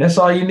 That's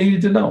all you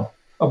needed to know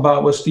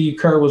about what Steve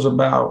Kerr was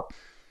about.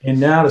 And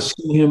now to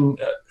see him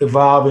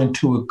evolve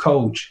into a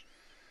coach,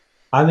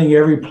 I think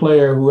every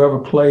player who ever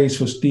plays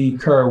for Steve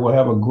Kerr will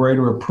have a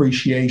greater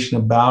appreciation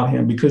about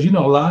him because, a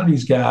lot of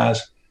these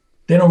guys,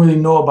 they don't really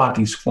know about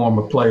these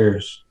former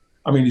players.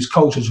 I mean, these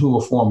coaches who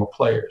are former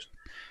players.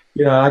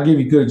 I'll give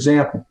you a good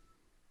example.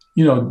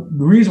 The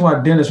reason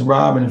why Dennis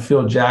Rodman and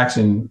Phil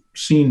Jackson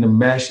seemed to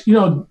mesh,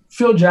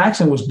 Phil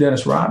Jackson was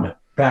Dennis Rodman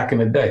back in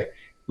the day.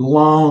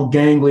 Long,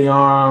 gangly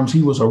arms.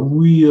 He was a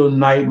real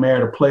nightmare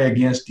to play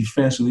against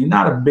defensively.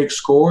 Not a big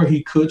scorer.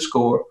 He could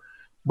score.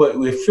 But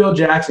if Phil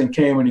Jackson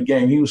came in the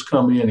game, he was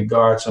coming in to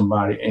guard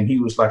somebody. And he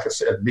was, like I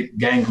said, a big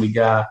gangly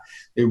guy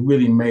that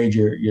really made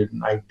your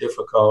night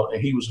difficult.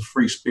 And he was a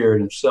free spirit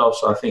himself.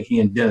 So I think he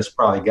and Dennis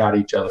probably got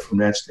each other from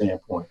that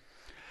standpoint.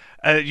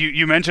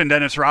 You mentioned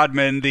Dennis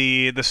Rodman,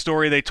 the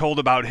story they told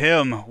about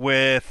him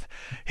with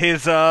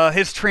his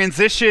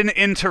transition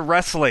into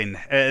wrestling.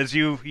 As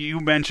you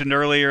mentioned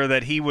earlier,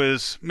 that he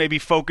was maybe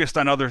focused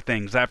on other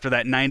things after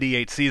that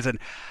 '98 season.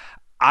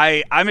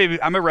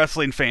 I'm a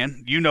wrestling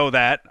fan. You know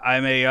that.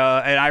 And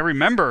I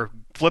remember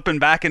flipping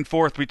back and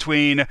forth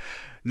between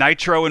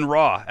Nitro and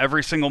Raw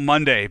every single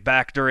Monday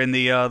back during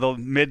the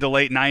mid to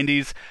late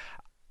 '90s.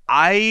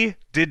 I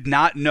did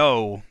not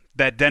know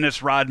that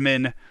Dennis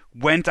Rodman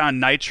went on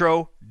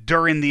Nitro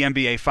during the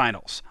NBA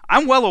Finals.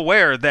 I'm well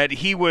aware that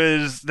he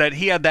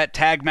had that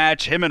tag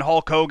match, him and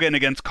Hulk Hogan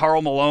against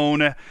Karl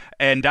Malone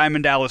and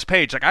Diamond Dallas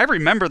Page. Like, I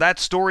remember that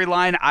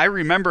storyline. I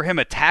remember him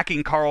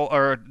attacking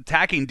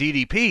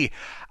DDP.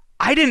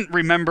 I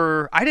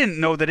didn't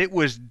know that it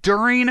was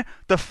during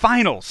the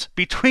finals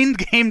between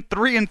game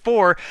 3 and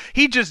 4.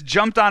 He just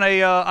jumped on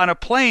a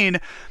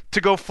plane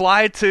to go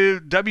fly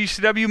to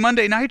WCW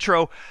Monday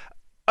Nitro.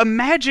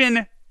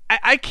 Imagine.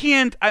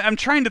 I'm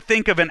trying to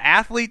think of an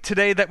athlete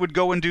today that would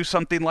go and do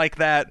something like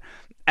that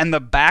and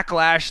the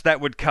backlash that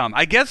would come.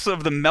 I guess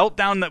of the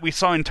meltdown that we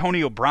saw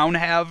Antonio Brown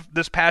have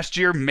this past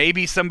year,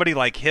 maybe somebody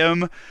like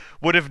him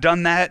would have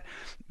done that.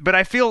 But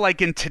I feel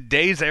like in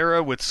today's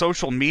era with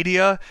social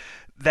media,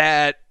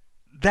 that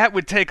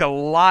would take a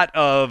lot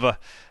of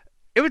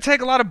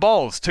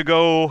balls to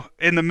go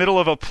in the middle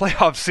of a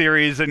playoff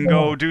series and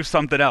go do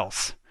something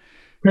else.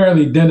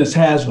 Apparently Dennis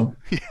has them.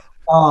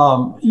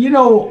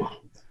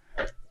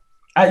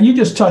 You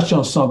just touched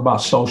on something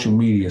about social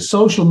media.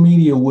 Social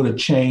media would have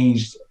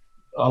changed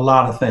a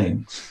lot of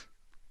things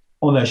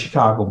on that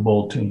Chicago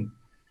Bull team.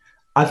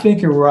 I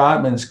think in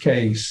Rodman's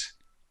case,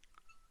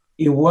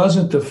 it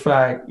wasn't the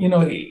fact,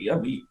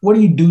 what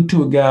do you do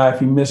to a guy if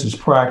he misses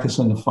practice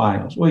in the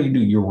finals? What do?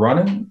 You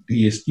run him?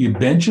 You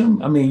bench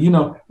him? I mean,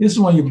 this is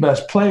one of your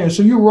best players,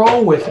 so you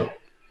roll with him.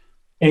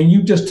 And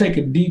you just take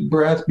a deep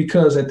breath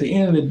because at the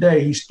end of the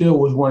day, he still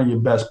was one of your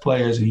best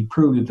players, and he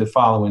proved it the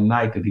following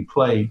night that he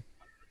played.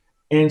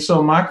 And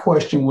so my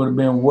question would have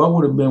been, what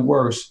would have been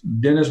worse,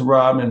 Dennis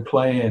Rodman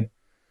playing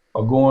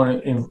or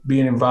going and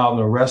being involved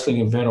in a wrestling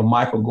event, or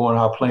Michael going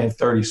out playing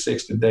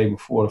 36 the day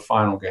before the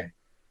final game?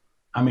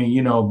 I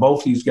mean,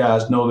 both these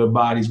guys know their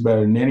bodies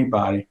better than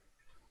anybody.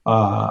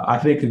 I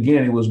think,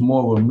 again, it was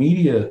more of a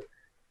media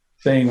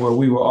thing where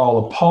we were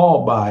all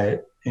appalled by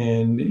it.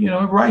 And,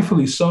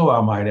 rightfully so,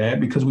 I might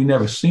add, because we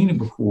never seen it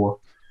before.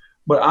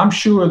 But I'm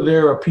sure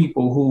there are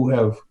people who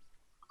have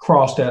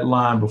crossed that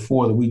line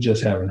before that we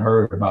just haven't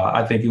heard about.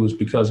 I think it was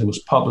because it was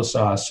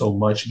publicized so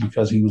much,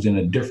 because he was in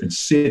a different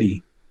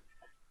city.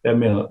 That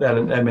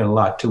meant a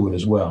lot to it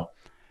as well.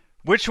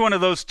 Which one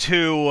of those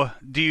two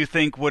do you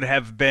think would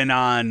have been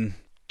on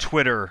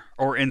Twitter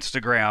or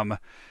Instagram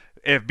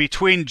if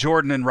between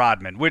Jordan and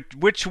Rodman?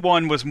 Which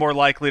one was more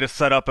likely to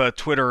set up a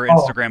Twitter or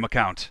Instagram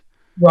account?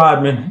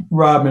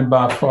 Rodman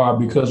by far,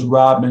 because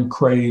Rodman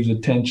craves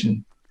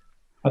attention.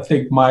 I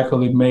think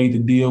Michael had made the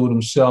deal with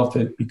himself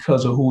that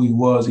because of who he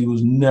was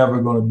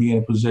never going to be in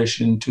a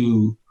position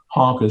to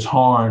honk his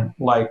horn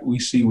like we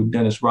see what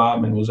Dennis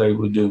Rodman was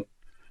able to do.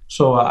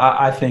 So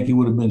I think it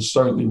would have been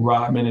certainly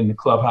Rodman in the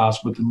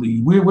clubhouse with the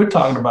lead. We're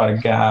talking about a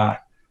guy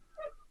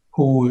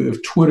who,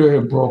 if Twitter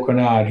had broken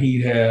out,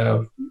 he'd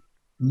have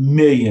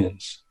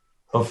millions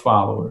of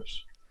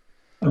followers.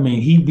 I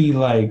mean, he'd be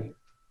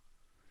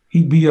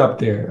up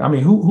there. I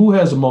mean, who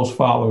has the most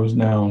followers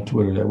now on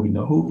Twitter that we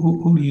know?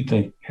 Who do you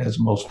think has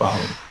the most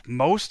followers?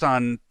 Most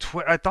on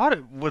Twitter? I thought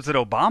it was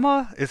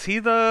Obama. Does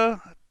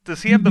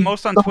he have the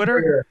most on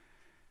Twitter?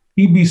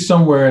 He'd be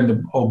somewhere in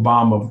the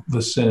Obama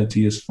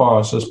vicinity as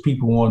far as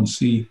people want to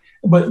see.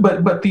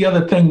 But the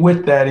other thing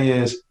with that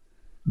is,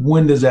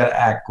 when does that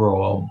act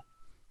grow old?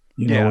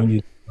 When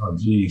you, oh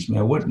geez,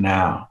 man, what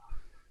now?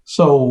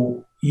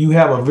 So you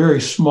have a very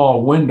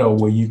small window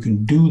where you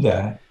can do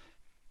that.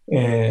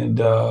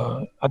 And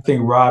I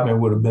think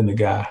Rodman would have been the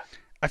guy.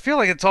 I feel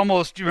like it's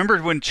almost, you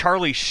remember when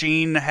Charlie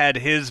Sheen had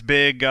his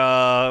big,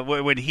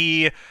 when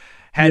he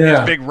had his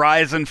big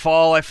rise and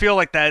fall? I feel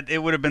like that it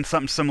would have been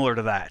something similar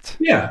to that.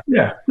 Yeah.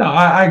 No,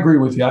 I agree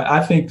with you.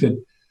 I think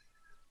that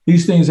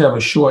these things have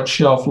a short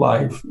shelf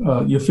life.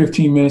 Your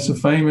 15 minutes of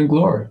fame and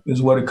glory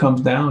is what it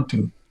comes down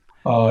to.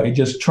 It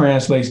just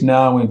translates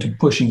now into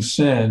pushing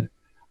sin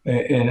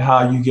and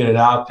how you get it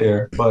out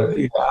there. But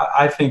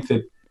I think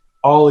that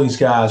all these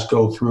guys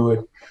go through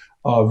it.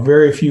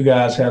 Very few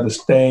guys have the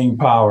staying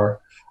power.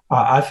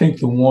 I think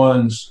the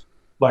ones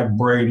like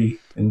Brady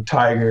and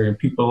Tiger and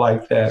people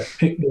like that,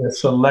 they're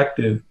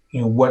selective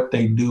in what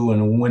they do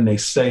and when they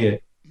say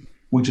it,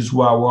 which is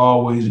why we're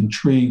always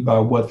intrigued by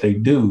what they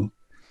do,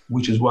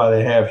 which is why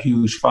they have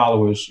huge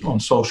followers on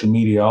social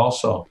media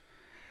also.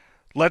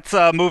 Let's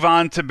move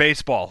on to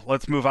baseball.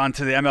 Let's move on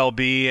to the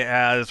MLB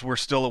as we're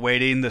still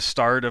awaiting the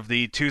start of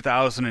the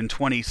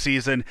 2020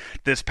 season.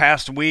 This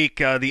past week,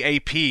 the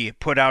AP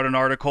put out an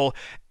article,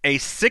 a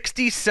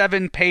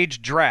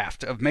 67-page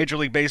draft of Major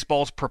League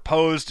Baseball's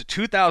proposed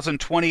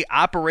 2020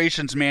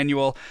 operations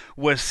manual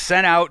was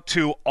sent out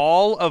to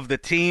all of the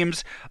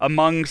teams.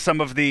 Among some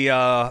of the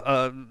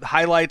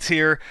highlights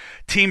here,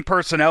 team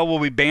personnel will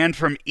be banned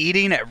from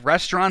eating at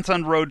restaurants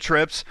on road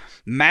trips.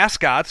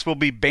 Mascots will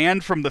be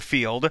banned from the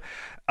field.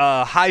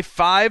 High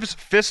fives,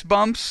 fist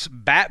bumps,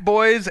 bat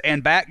boys,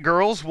 and bat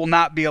girls will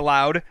not be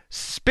allowed.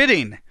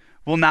 Spitting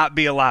will not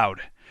be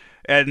allowed.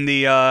 And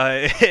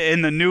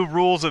in the new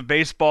rules of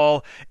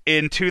baseball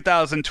in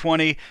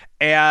 2020,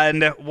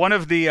 and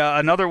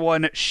another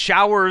one,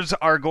 showers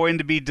are going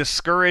to be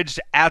discouraged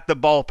at the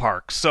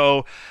ballpark.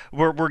 So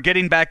we're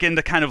getting back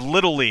into kind of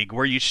little league,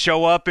 where you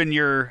show up in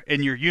your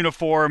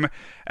uniform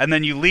and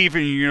then you leave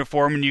in your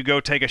uniform and you go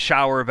take a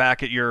shower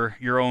back at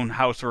your own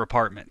house or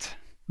apartment.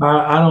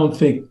 I don't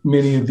think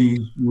many of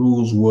these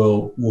rules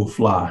will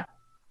fly.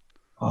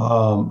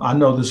 I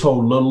know this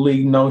whole little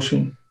league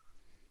notion.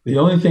 The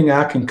only thing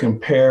I can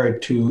compare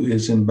it to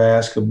is in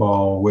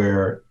basketball,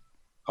 where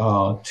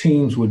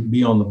teams would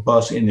be on the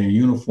bus in their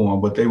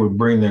uniform, but they would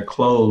bring their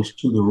clothes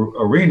to the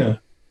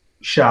arena,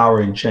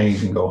 shower and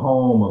change and go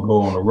home or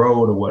go on the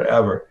road or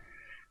whatever.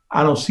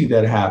 I don't see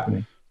that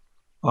happening.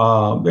 There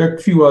are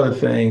a few other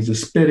things. The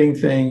spitting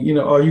thing,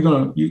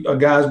 a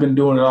guy's been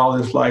doing it all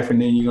his life,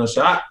 and then you're going to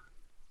say,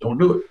 don't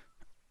do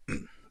it.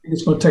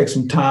 It's going to take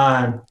some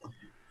time.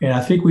 And I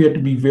think we have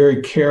to be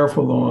very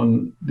careful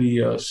on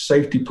the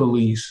safety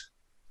police.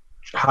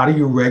 How do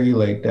you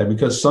regulate that?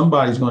 Because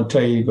somebody's going to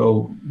tell you to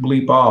go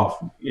bleep off,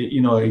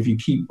 if you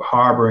keep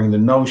harboring the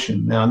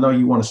notion. Now, I know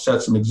you want to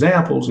set some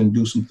examples and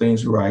do some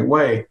things the right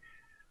way,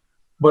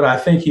 but I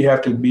think you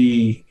have to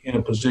be in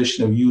a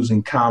position of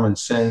using common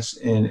sense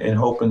and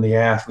hoping the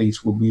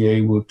athletes will be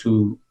able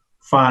to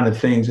find the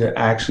things that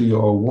actually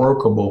are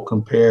workable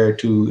compared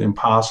to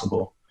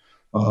impossible.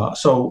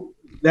 So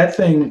that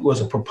thing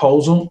was a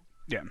proposal.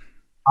 Yeah.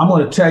 I'm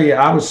going to tell you,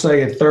 I would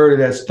say a third of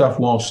that stuff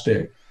won't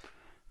stick.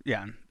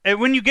 Yeah. And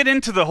when you get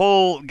into the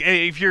whole,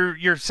 if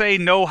you're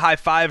saying no high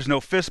fives, no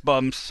fist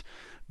bumps,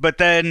 but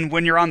then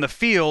when you're on the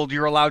field,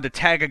 you're allowed to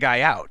tag a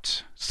guy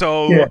out.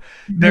 So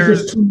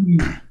there's too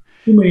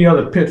many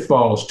other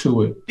pitfalls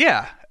to it.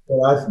 Yeah.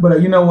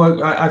 But you know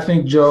what? I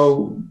think,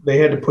 Joe, they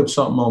had to put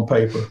something on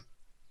paper.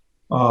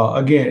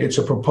 Again, it's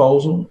a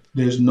proposal.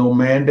 There's no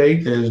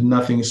mandate. There's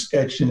nothing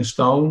etched in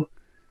stone.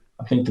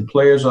 I think the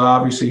players will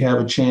obviously have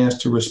a chance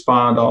to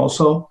respond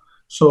also.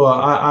 So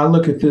I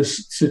look at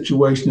this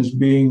situation as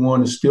being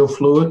one that's still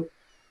fluid.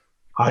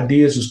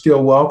 Ideas are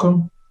still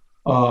welcome.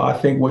 I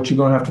think what you're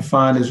going to have to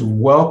find is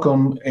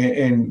welcome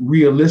and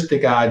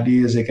realistic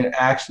ideas that can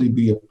actually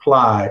be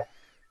applied.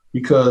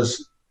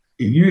 Because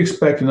if you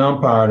expect an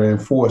umpire to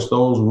enforce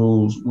those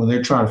rules when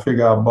they're trying to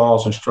figure out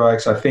balls and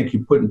strikes, I think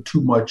you're putting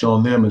too much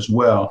on them as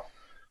well.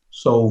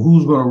 So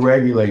who's going to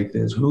regulate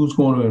this? Who's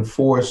going to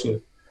enforce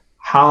it?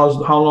 How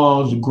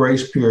long is the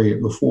grace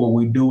period before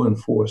we do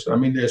enforce it? I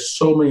mean, there's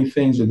so many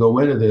things that go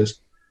into this.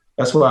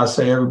 That's why I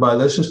say, everybody,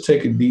 let's just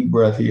take a deep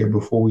breath here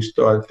before we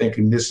start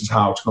thinking this is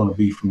how it's going to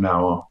be from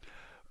now on.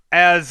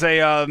 As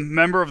a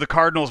member of the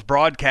Cardinals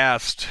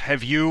broadcast,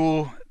 have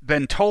you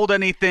been told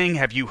anything?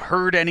 Have you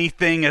heard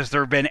anything? Has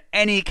there been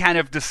any kind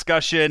of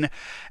discussion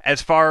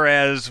as far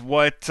as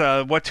what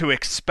to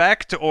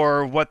expect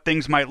or what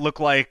things might look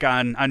like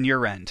on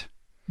your end?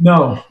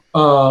 No.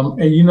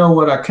 And you know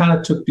what? I kind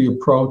of took the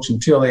approach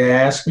until they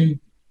asked me.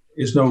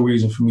 There's no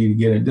reason for me to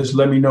get it. Just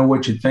let me know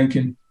what you're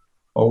thinking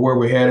or where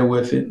we're headed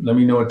with it. Let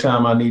me know what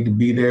time I need to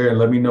be there, and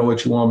let me know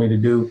what you want me to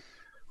do.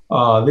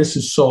 This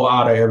is so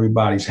out of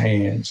everybody's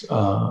hands.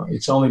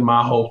 It's only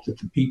my hope that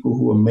the people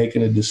who are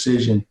making a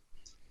decision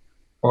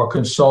are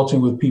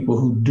consulting with people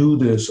who do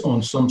this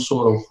on some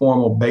sort of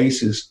formal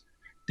basis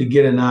to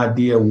get an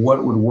idea of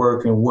what would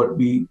work and what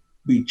be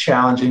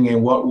challenging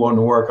and what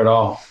wouldn't work at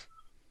all.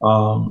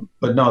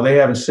 But no, they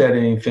haven't said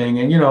anything.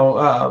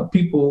 And,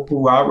 people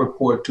who I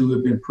report to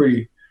have been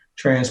pretty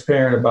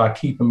transparent about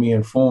keeping me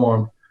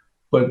informed.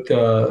 But,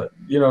 the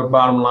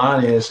bottom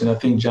line is, and I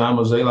think John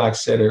Mozeliak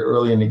said it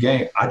early in the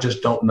game, I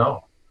just don't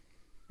know.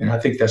 And I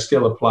think that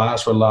still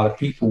applies for a lot of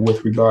people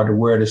with regard to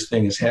where this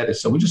thing is headed.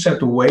 So we just have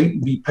to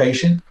wait, be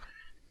patient,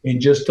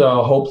 and just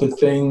hope that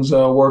things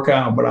work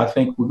out. But I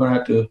think we're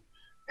going to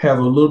have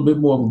a little bit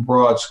more of a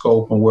broad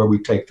scope on where we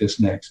take this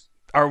next.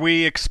 Are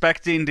we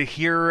expecting to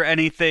hear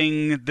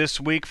anything this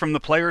week from the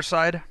player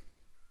side?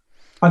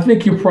 I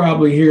think you'll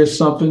probably hear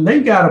something.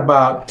 They got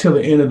about till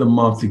the end of the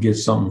month to get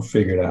something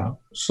figured out.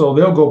 So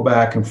they'll go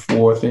back and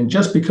forth. And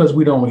just because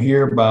we don't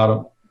hear about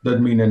them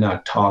doesn't mean they're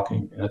not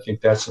talking. And I think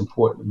that's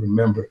important to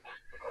remember.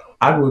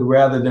 I would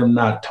rather them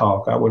not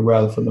talk. I would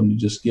rather for them to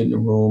just get in the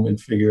room and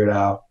figure it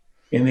out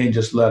and then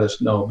just let us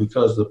know,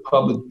 because the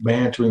public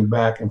bantering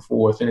back and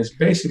forth, and it's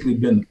basically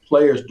been the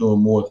players doing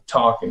more of the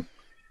talking.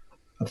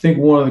 I think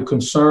one of the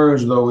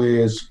concerns, though,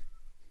 is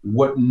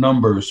what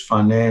numbers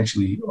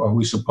financially are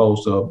we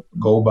supposed to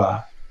go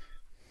by?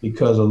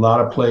 Because a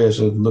lot of players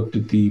have looked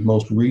at the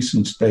most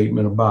recent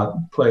statement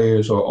about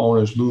players or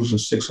owners losing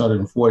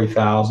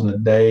 $640,000 a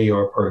day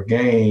or per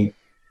game.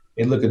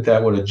 They look at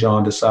that with a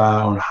jaundiced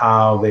eye on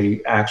how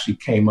they actually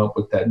came up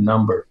with that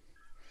number.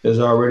 There's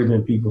already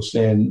been people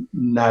saying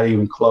not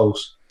even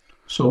close.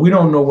 So we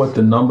don't know what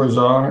the numbers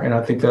are, and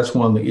I think that's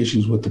one of the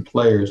issues with the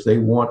players. They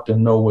want to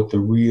know what the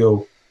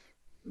real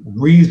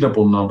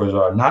reasonable numbers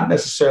are, not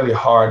necessarily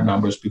hard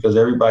numbers, because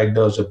everybody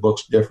does their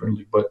books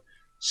differently, but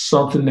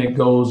something that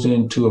goes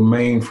into a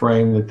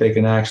mainframe that they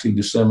can actually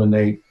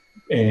disseminate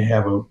and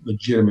have a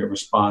legitimate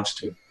response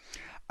to.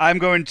 I'm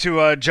going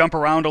to jump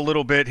around a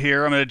little bit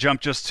here. I'm going to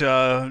jump just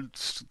to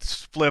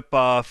flip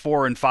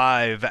 4 and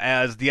 5,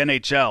 as the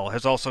NHL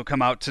has also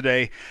come out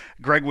today.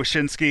 Greg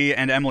Wyshynski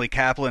and Emily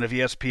Kaplan of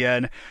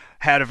ESPN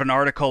had an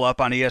article up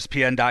on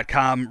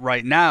ESPN.com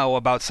right now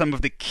about some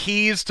of the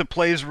keys to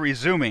plays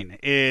resuming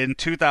in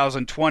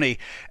 2020.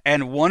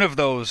 And one of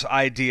those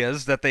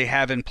ideas that they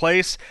have in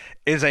place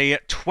is a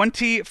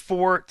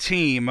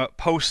 24-team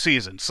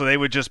postseason. So they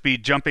would just be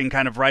jumping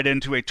kind of right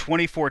into a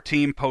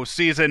 24-team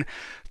postseason,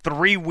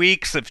 3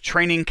 weeks of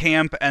training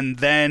camp, and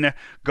then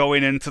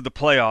going into the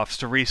playoffs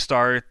to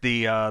restart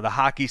the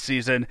hockey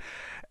season,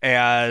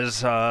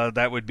 as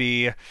that would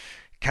be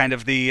kind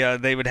of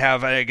they would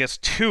have, I guess,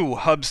 2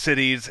 hub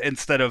cities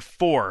instead of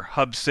 4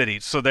 hub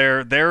cities. So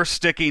they're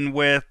sticking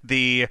with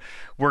we're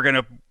going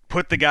to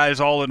put the guys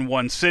all in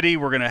one city.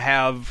 We're going to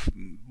have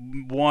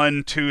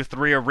 1, 2,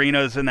 3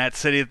 arenas in that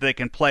city that they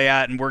can play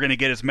at, and we're going to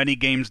get as many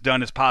games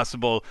done as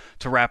possible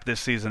to wrap this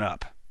season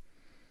up.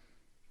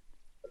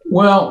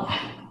 Well,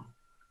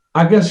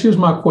 I guess here's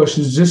my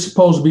question. Is this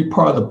supposed to be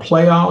part of the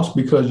playoffs?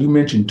 Because you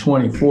mentioned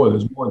 24.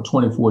 There's more than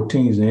 24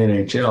 teams in the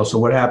NHL. So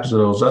what happens to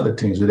those other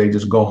teams? Do they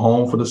just go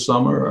home for the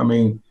summer? I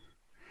mean,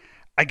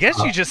 I guess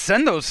you just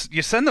send those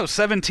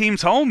 7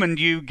 teams home and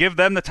you give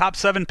them the top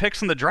 7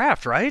 picks in the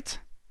draft, right?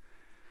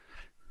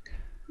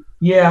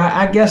 Yeah,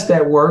 I guess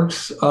that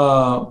works.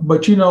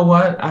 But you know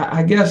what?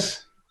 I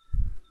guess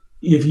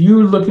if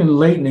you're looking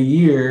late in the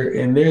year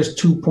and there's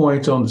 2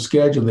 points on the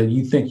schedule that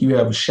you think you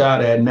have a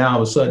shot at, now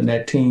all of a sudden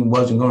that team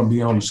wasn't going to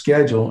be on the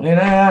schedule. And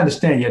I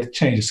understand you have to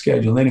change the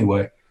schedule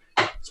anyway.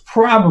 It's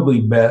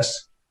probably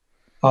best.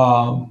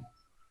 But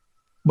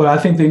I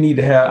think they need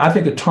to I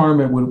think a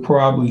tournament would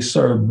probably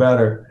serve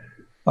better.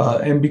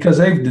 And because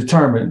they've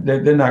determined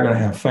that they're not going to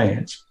have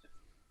fans.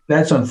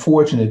 that's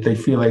unfortunate. They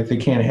feel like they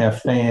can't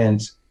have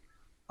fans,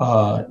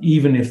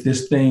 even if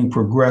this thing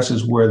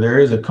progresses where there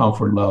is a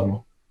comfort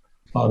level.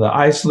 To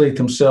isolate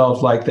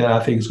themselves like that,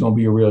 I think is going to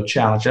be a real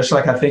challenge. Just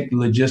like I think the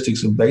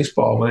logistics of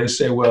baseball, where they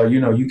say, well,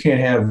 you can't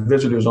have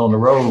visitors on the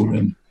road.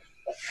 And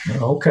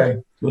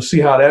okay, we'll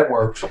see how that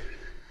works.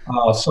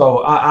 So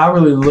I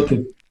really look at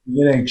the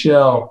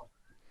NHL.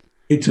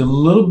 It's a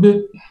little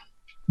bit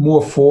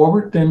more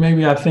forward than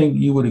maybe I think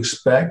you would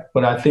expect,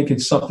 but I think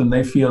it's something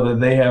they feel that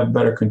they have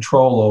better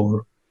control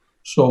over.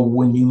 So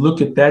when you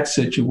look at that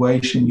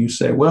situation, you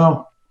say,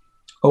 well,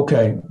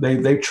 okay,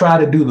 they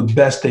try to do the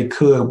best they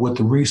could with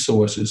the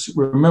resources.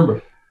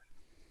 Remember,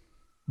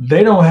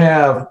 they don't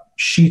have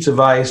sheets of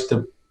ice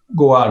to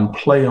go out and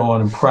play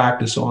on and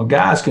practice on.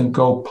 Guys can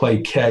go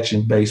play catch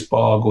in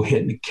baseball, go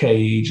hit in the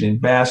cage. In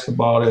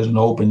basketball, there's an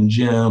open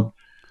gym.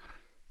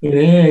 In the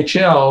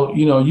NHL,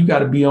 you got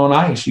to be on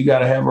ice. You got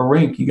to have a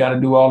rink. You got to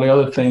do all the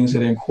other things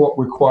that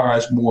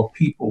requires more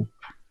people.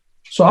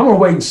 So I'm going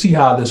to wait and see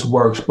how this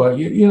works. But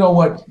you know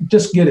what?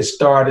 Just get it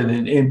started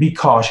and be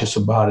cautious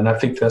about it. And I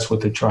think that's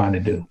what they're trying to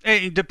do.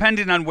 Hey,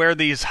 depending on where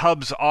these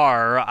hubs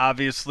are,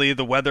 obviously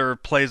the weather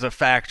plays a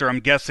factor.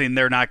 I'm guessing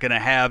they're not going to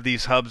have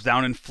these hubs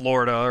down in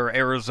Florida or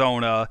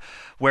Arizona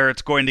where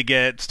it's going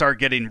to start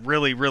getting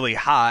really, really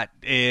hot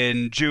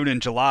in June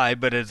and July.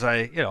 But as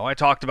I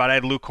talked about, I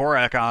had Lou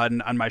Korak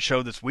on my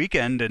show this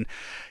weekend, and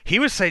he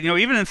was saying,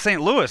 even in St.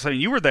 Louis, I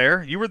mean, you were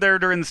there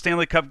during the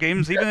Stanley Cup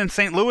games, even in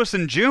St. Louis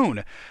in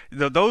June,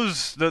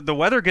 the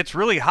weather gets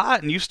really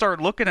hot, and you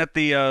start looking at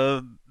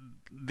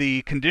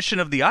the condition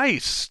of the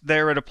ice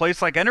there at a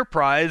place like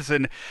Enterprise,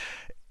 and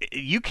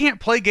you can't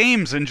play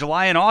games in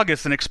July and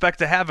August and expect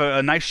to have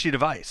a nice sheet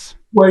of ice.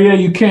 Well, yeah,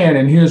 you can,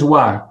 and here's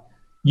why.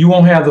 You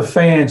won't have the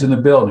fans in the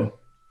building.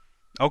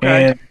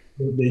 Okay.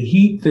 And the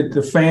heat that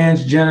the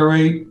fans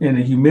generate and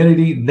the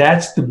humidity,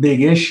 that's the big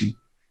issue.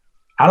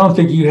 I don't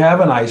think you have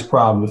an ice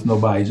problem if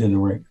nobody's in the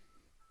rink.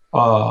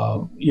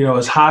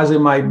 As hot as it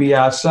might be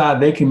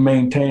outside, they can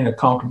maintain a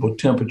comfortable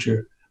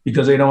temperature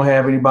because they don't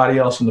have anybody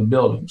else in the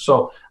building.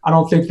 So I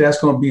don't think that's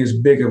going to be as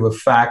big of a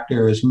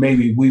factor as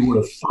maybe we would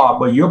have thought.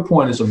 But your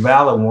point is a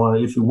valid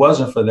one. If it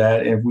wasn't for that,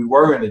 and if we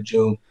were in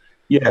June,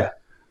 yeah,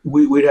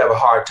 we'd have a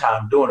hard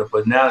time doing it.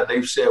 But now that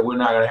they've said we're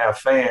not going to have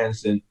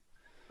fans, then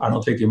I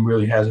don't think it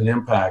really has an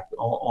impact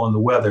on the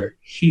weather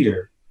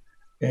here.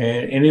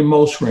 And in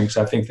most rinks,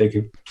 I think they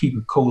could keep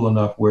it cool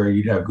enough where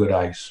you'd have good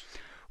ice.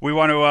 We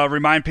want to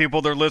remind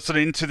people they're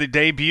listening to the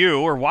debut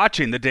or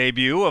watching the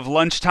debut of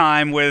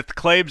Lunchtime with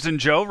Claibs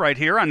and Joe right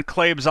here on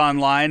Claibs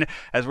Online,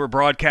 as we're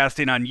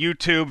broadcasting on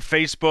YouTube,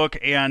 Facebook,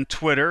 and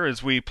Twitter,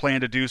 as we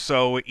plan to do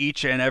so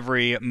each and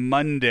every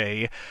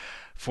Monday.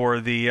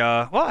 For the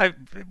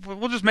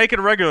we'll just make it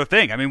a regular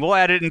thing. I mean, we'll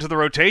add it into the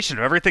rotation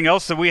of everything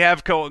else that we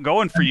have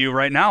going for you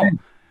right now.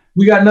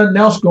 We got nothing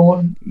else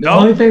going. The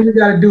only thing we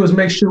got to do is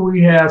make sure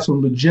we have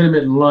some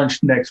legitimate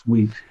lunch next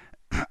week.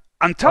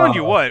 I'm telling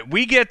you what,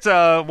 we get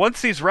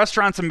once these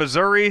restaurants in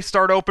Missouri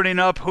start opening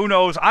up, who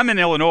knows? I'm in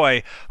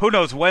Illinois. Who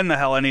knows when the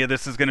hell any of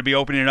this is going to be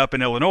opening up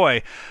in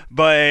Illinois?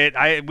 But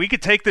we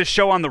could take this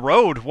show on the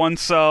road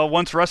once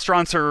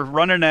restaurants are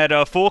running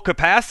at full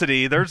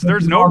capacity. There's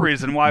no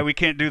reason why we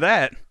can't do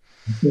that.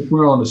 I think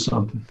we're on to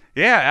something.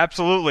 Yeah,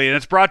 absolutely. And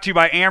it's brought to you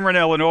by Ameren,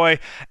 Illinois,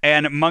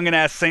 and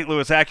Munganess St.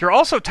 Louis Acura.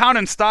 Also, Town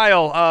and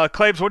Style.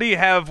 Claibs, what do you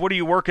have? What are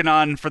you working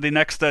on for the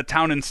next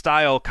Town and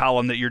Style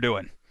column that you're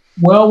doing?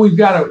 Well, we've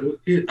got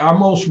our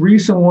most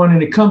recent one,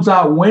 and it comes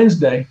out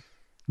Wednesday.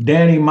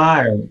 Danny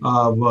Meyer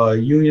of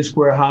Union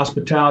Square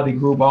Hospitality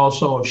Group,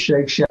 also of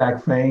Shake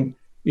Shack fame,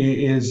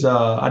 is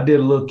I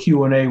did a little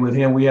Q&A with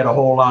him. We had a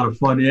whole lot of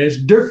fun. And it's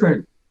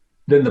different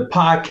than the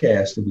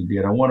podcast that we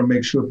did. I want to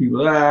make sure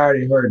people, I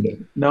already heard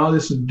that. No,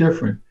 this is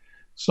different.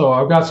 So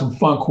I've got some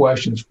fun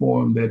questions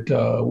for him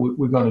that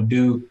we're going to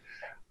do.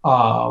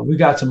 We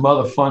got some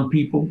other fun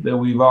people that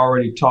we've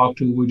already talked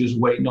to. We're just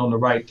waiting on the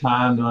right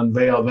time to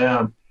unveil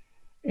them.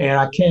 And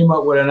I came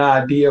up with an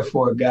idea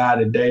for a guy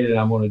today that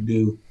I'm going to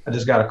do. I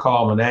just got to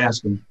call him and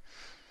ask him.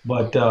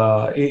 But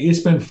it's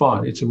been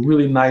fun. It's a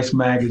really nice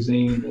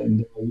magazine, and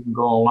you can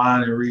go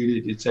online and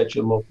read it. It's at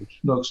your local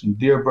Snooks and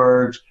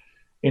Deerbergs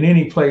and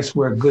any place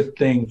where good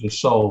things are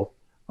sold.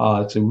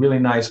 It's a really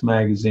nice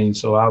magazine,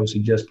 so I would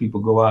suggest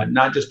people go out,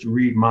 not just to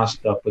read my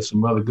stuff, but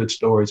some other good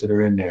stories that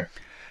are in there.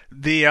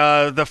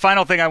 The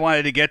final thing I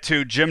wanted to get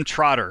to, Jim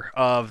Trotter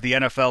of the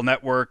NFL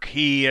Network,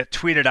 he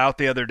tweeted out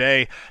the other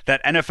day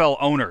that NFL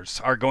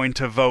owners are going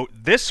to vote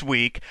this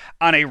week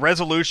on a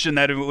resolution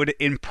that it would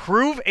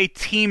improve a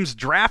team's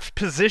draft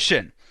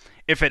position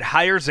if it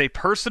hires a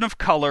person of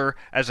color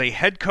as a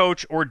head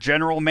coach or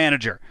general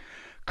manager.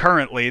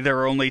 Currently, there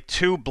are only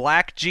 2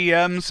 black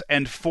GMs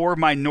and 4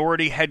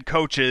 minority head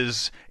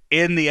coaches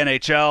in the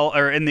NHL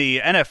or in the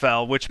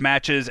NFL, which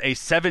matches a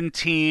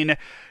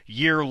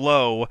 17-year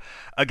low.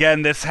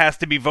 Again, this has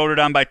to be voted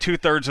on by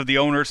 2/3 of the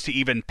owners to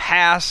even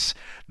pass.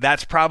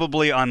 That's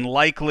probably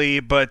unlikely,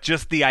 but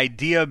just the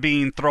idea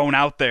being thrown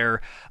out there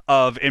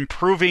of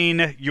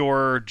improving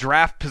your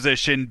draft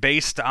position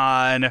based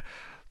on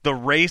the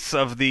race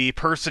of the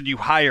person you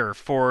hire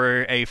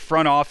for a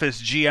front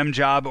office GM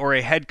job or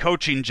a head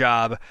coaching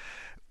job,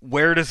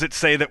 where does it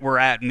say that we're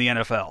at in the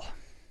NFL?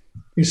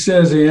 He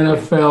says the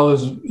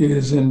NFL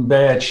is in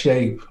bad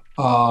shape.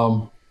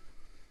 One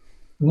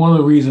of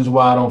the reasons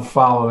why I don't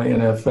follow the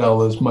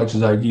NFL as much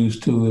as I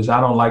used to is I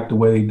don't like the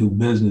way they do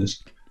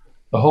business.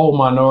 The whole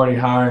minority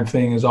hiring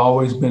thing has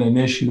always been an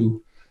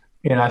issue.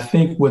 And I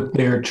think what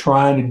they're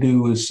trying to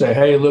do is say,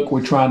 hey, look,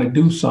 we're trying to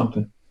do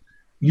something.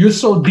 You're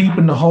so deep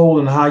in the hole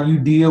in how you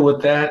deal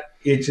with that,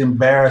 it's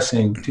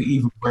embarrassing to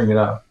even bring it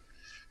up.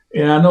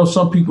 And I know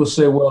some people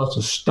say, well, it's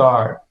a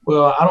start.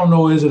 Well, I don't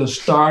know, is it a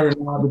start or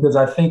not? Because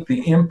I think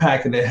the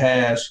impact that it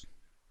has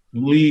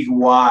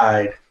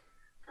league-wide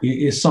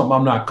is something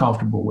I'm not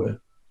comfortable with.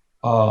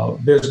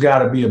 There's got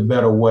to be a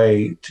better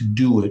way to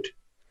do it.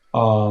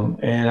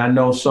 And I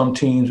know some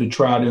teams would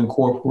try to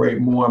incorporate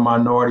more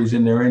minorities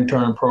in their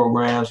intern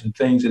programs and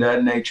things of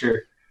that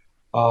nature.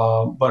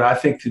 But I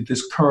think that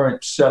this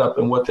current setup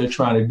and what they're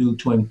trying to do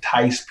to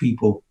entice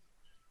people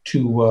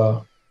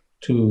to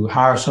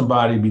hire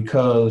somebody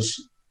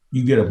because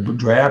you get a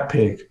draft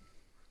pick,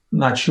 I'm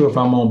not sure if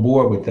I'm on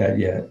board with that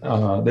yet.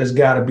 There's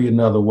got to be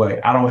another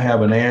way. I don't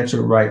have an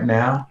answer right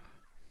now.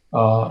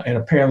 And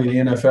apparently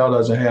the NFL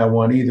doesn't have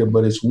one either,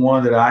 but it's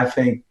one that I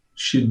think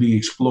should be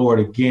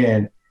explored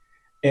again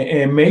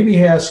and maybe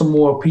have some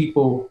more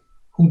people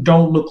who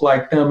don't look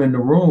like them in the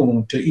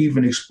room to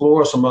even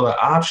explore some other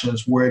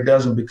options where it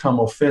doesn't become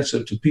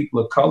offensive to people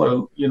of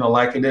color,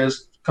 like it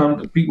is come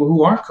to people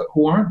who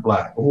aren't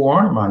black, who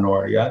aren't a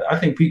minority. I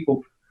think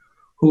people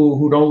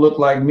who don't look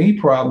like me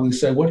probably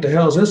say, what the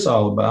hell is this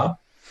all about?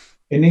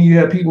 And then you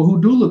have people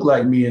who do look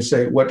like me and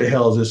say, what the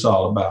hell is this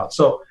all about?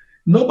 So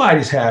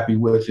nobody's happy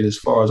with it as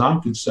far as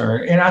I'm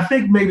concerned. And I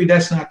think maybe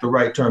that's not the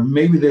right term.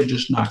 Maybe they're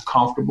just not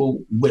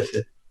comfortable with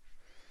it.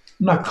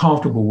 I'm not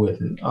comfortable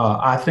with it.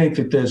 I think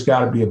that there's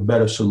got to be a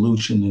better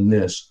solution than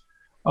this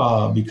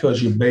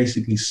because you're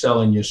basically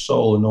selling your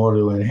soul in order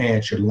to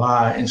enhance your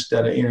lie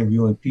instead of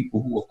interviewing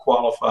people who are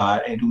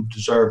qualified and who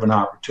deserve an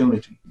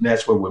opportunity. And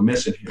that's what we're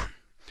missing here.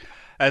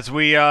 As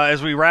we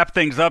wrap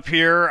things up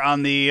here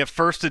on the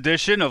first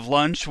edition of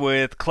Lunch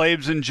with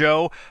Claibs and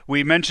Joe,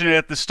 we mentioned it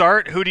at the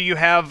start. Who do you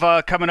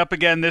have coming up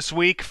again this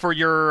week for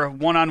your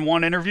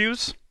one-on-one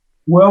interviews?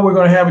 Well, we're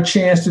going to have a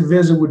chance to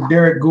visit with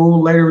Derek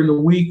Gould later in the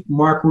week,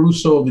 Mark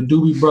Russo of the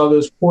Doobie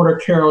Brothers, Porter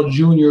Carroll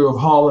Jr. of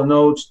Hall &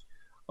 Oates,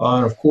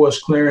 and of course,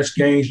 Clarence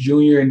Gaines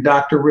Jr. and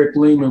Dr. Rick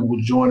Lehman will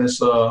join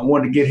us. I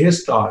wanted to get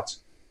his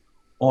thoughts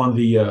on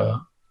the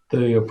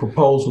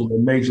proposal that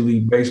Major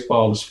League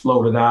Baseball has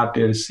floated out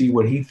there to see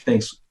what he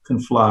thinks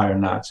can fly or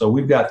not. So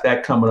we've got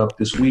that coming up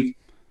this week.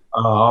 I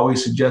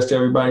always suggest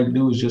everybody to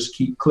do is just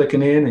keep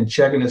clicking in and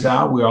checking us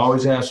out. We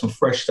always have some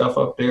fresh stuff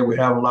up there. We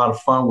have a lot of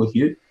fun with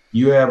you.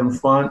 You're having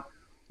fun.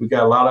 We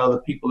got a lot of other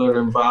people that are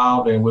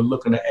involved, and we're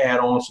looking to add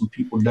on some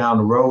people down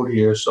the road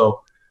here.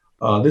 So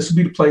this will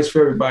be the place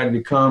for everybody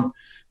to come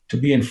to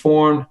be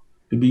informed,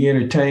 to be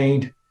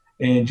entertained,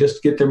 and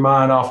just get their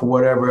mind off of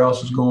whatever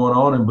else is going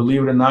on. And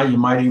believe it or not, you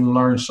might even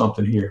learn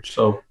something here.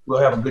 So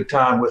we'll have a good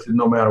time with it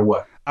no matter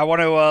what. I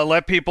want to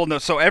let people know.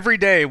 So every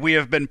day we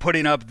have been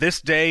putting up this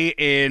day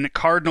in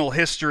Cardinal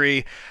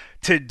history.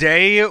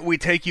 Today we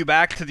take you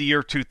back to the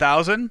year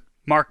 2000.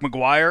 Mark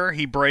McGwire,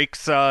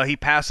 he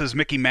passes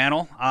Mickey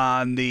Mantle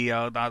on the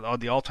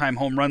all-time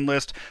home run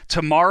list.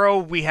 Tomorrow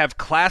we have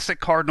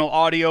classic Cardinal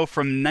audio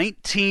from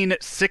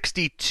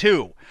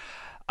 1962.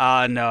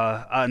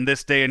 On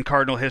this day in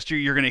Cardinal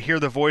history, you're going to hear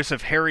the voice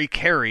of Harry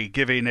Carey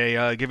giving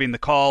the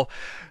call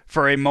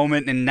for a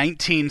moment in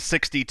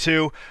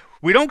 1962.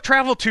 We don't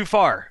travel too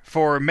far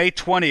for May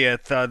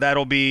 20th.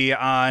 That'll be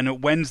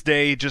on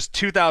Wednesday, just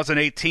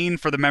 2018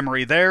 for the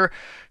memory there.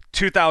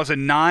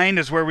 2009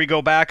 is where we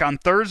go back on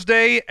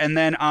Thursday, and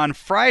then on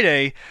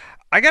Friday,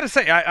 I gotta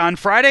say, on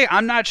Friday,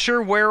 I'm not sure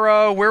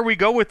where we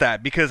go with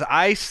that because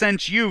I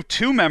sent you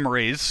two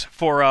memories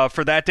for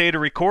that day to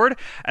record,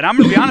 and I'm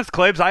gonna be honest,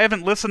 Claibs, I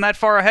haven't listened that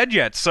far ahead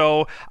yet,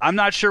 so I'm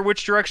not sure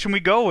which direction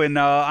we go in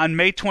on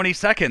May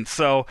 22nd.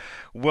 So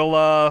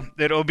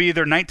it'll be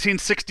either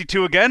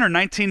 1962 again or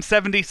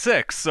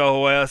 1976.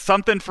 So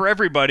something for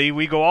everybody.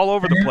 We go all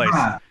over the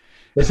place.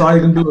 That's all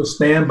you can do is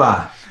stand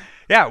by.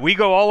 Yeah, we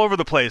go all over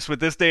the place with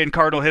this day in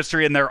Cardinal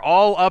history, and they're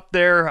all up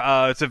there.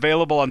 It's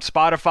available on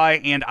Spotify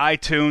and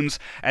iTunes,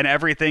 and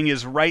everything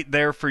is right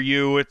there for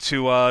you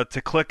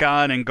to click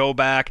on and go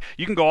back.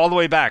 You can go all the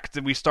way back.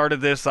 We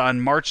started this on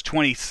March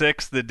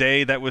 26th, the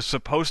day that was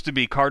supposed to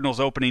be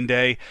Cardinals opening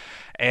day,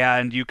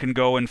 and you can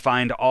go and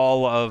find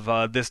all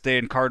of this day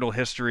in Cardinal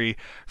history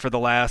for the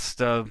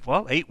last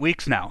 8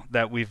 weeks now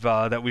that we've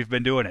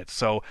been doing it.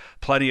 So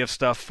plenty of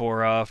stuff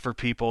for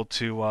people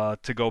to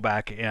go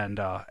back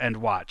and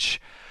watch.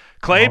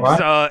 Claibs,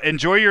 right.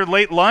 Enjoy your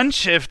late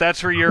lunch if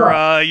that's where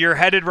you're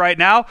headed right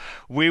now.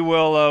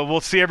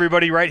 We'll see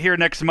everybody right here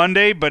next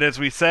Monday. But as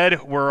we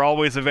said, we're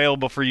always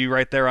available for you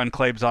right there on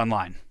Claibs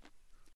Online.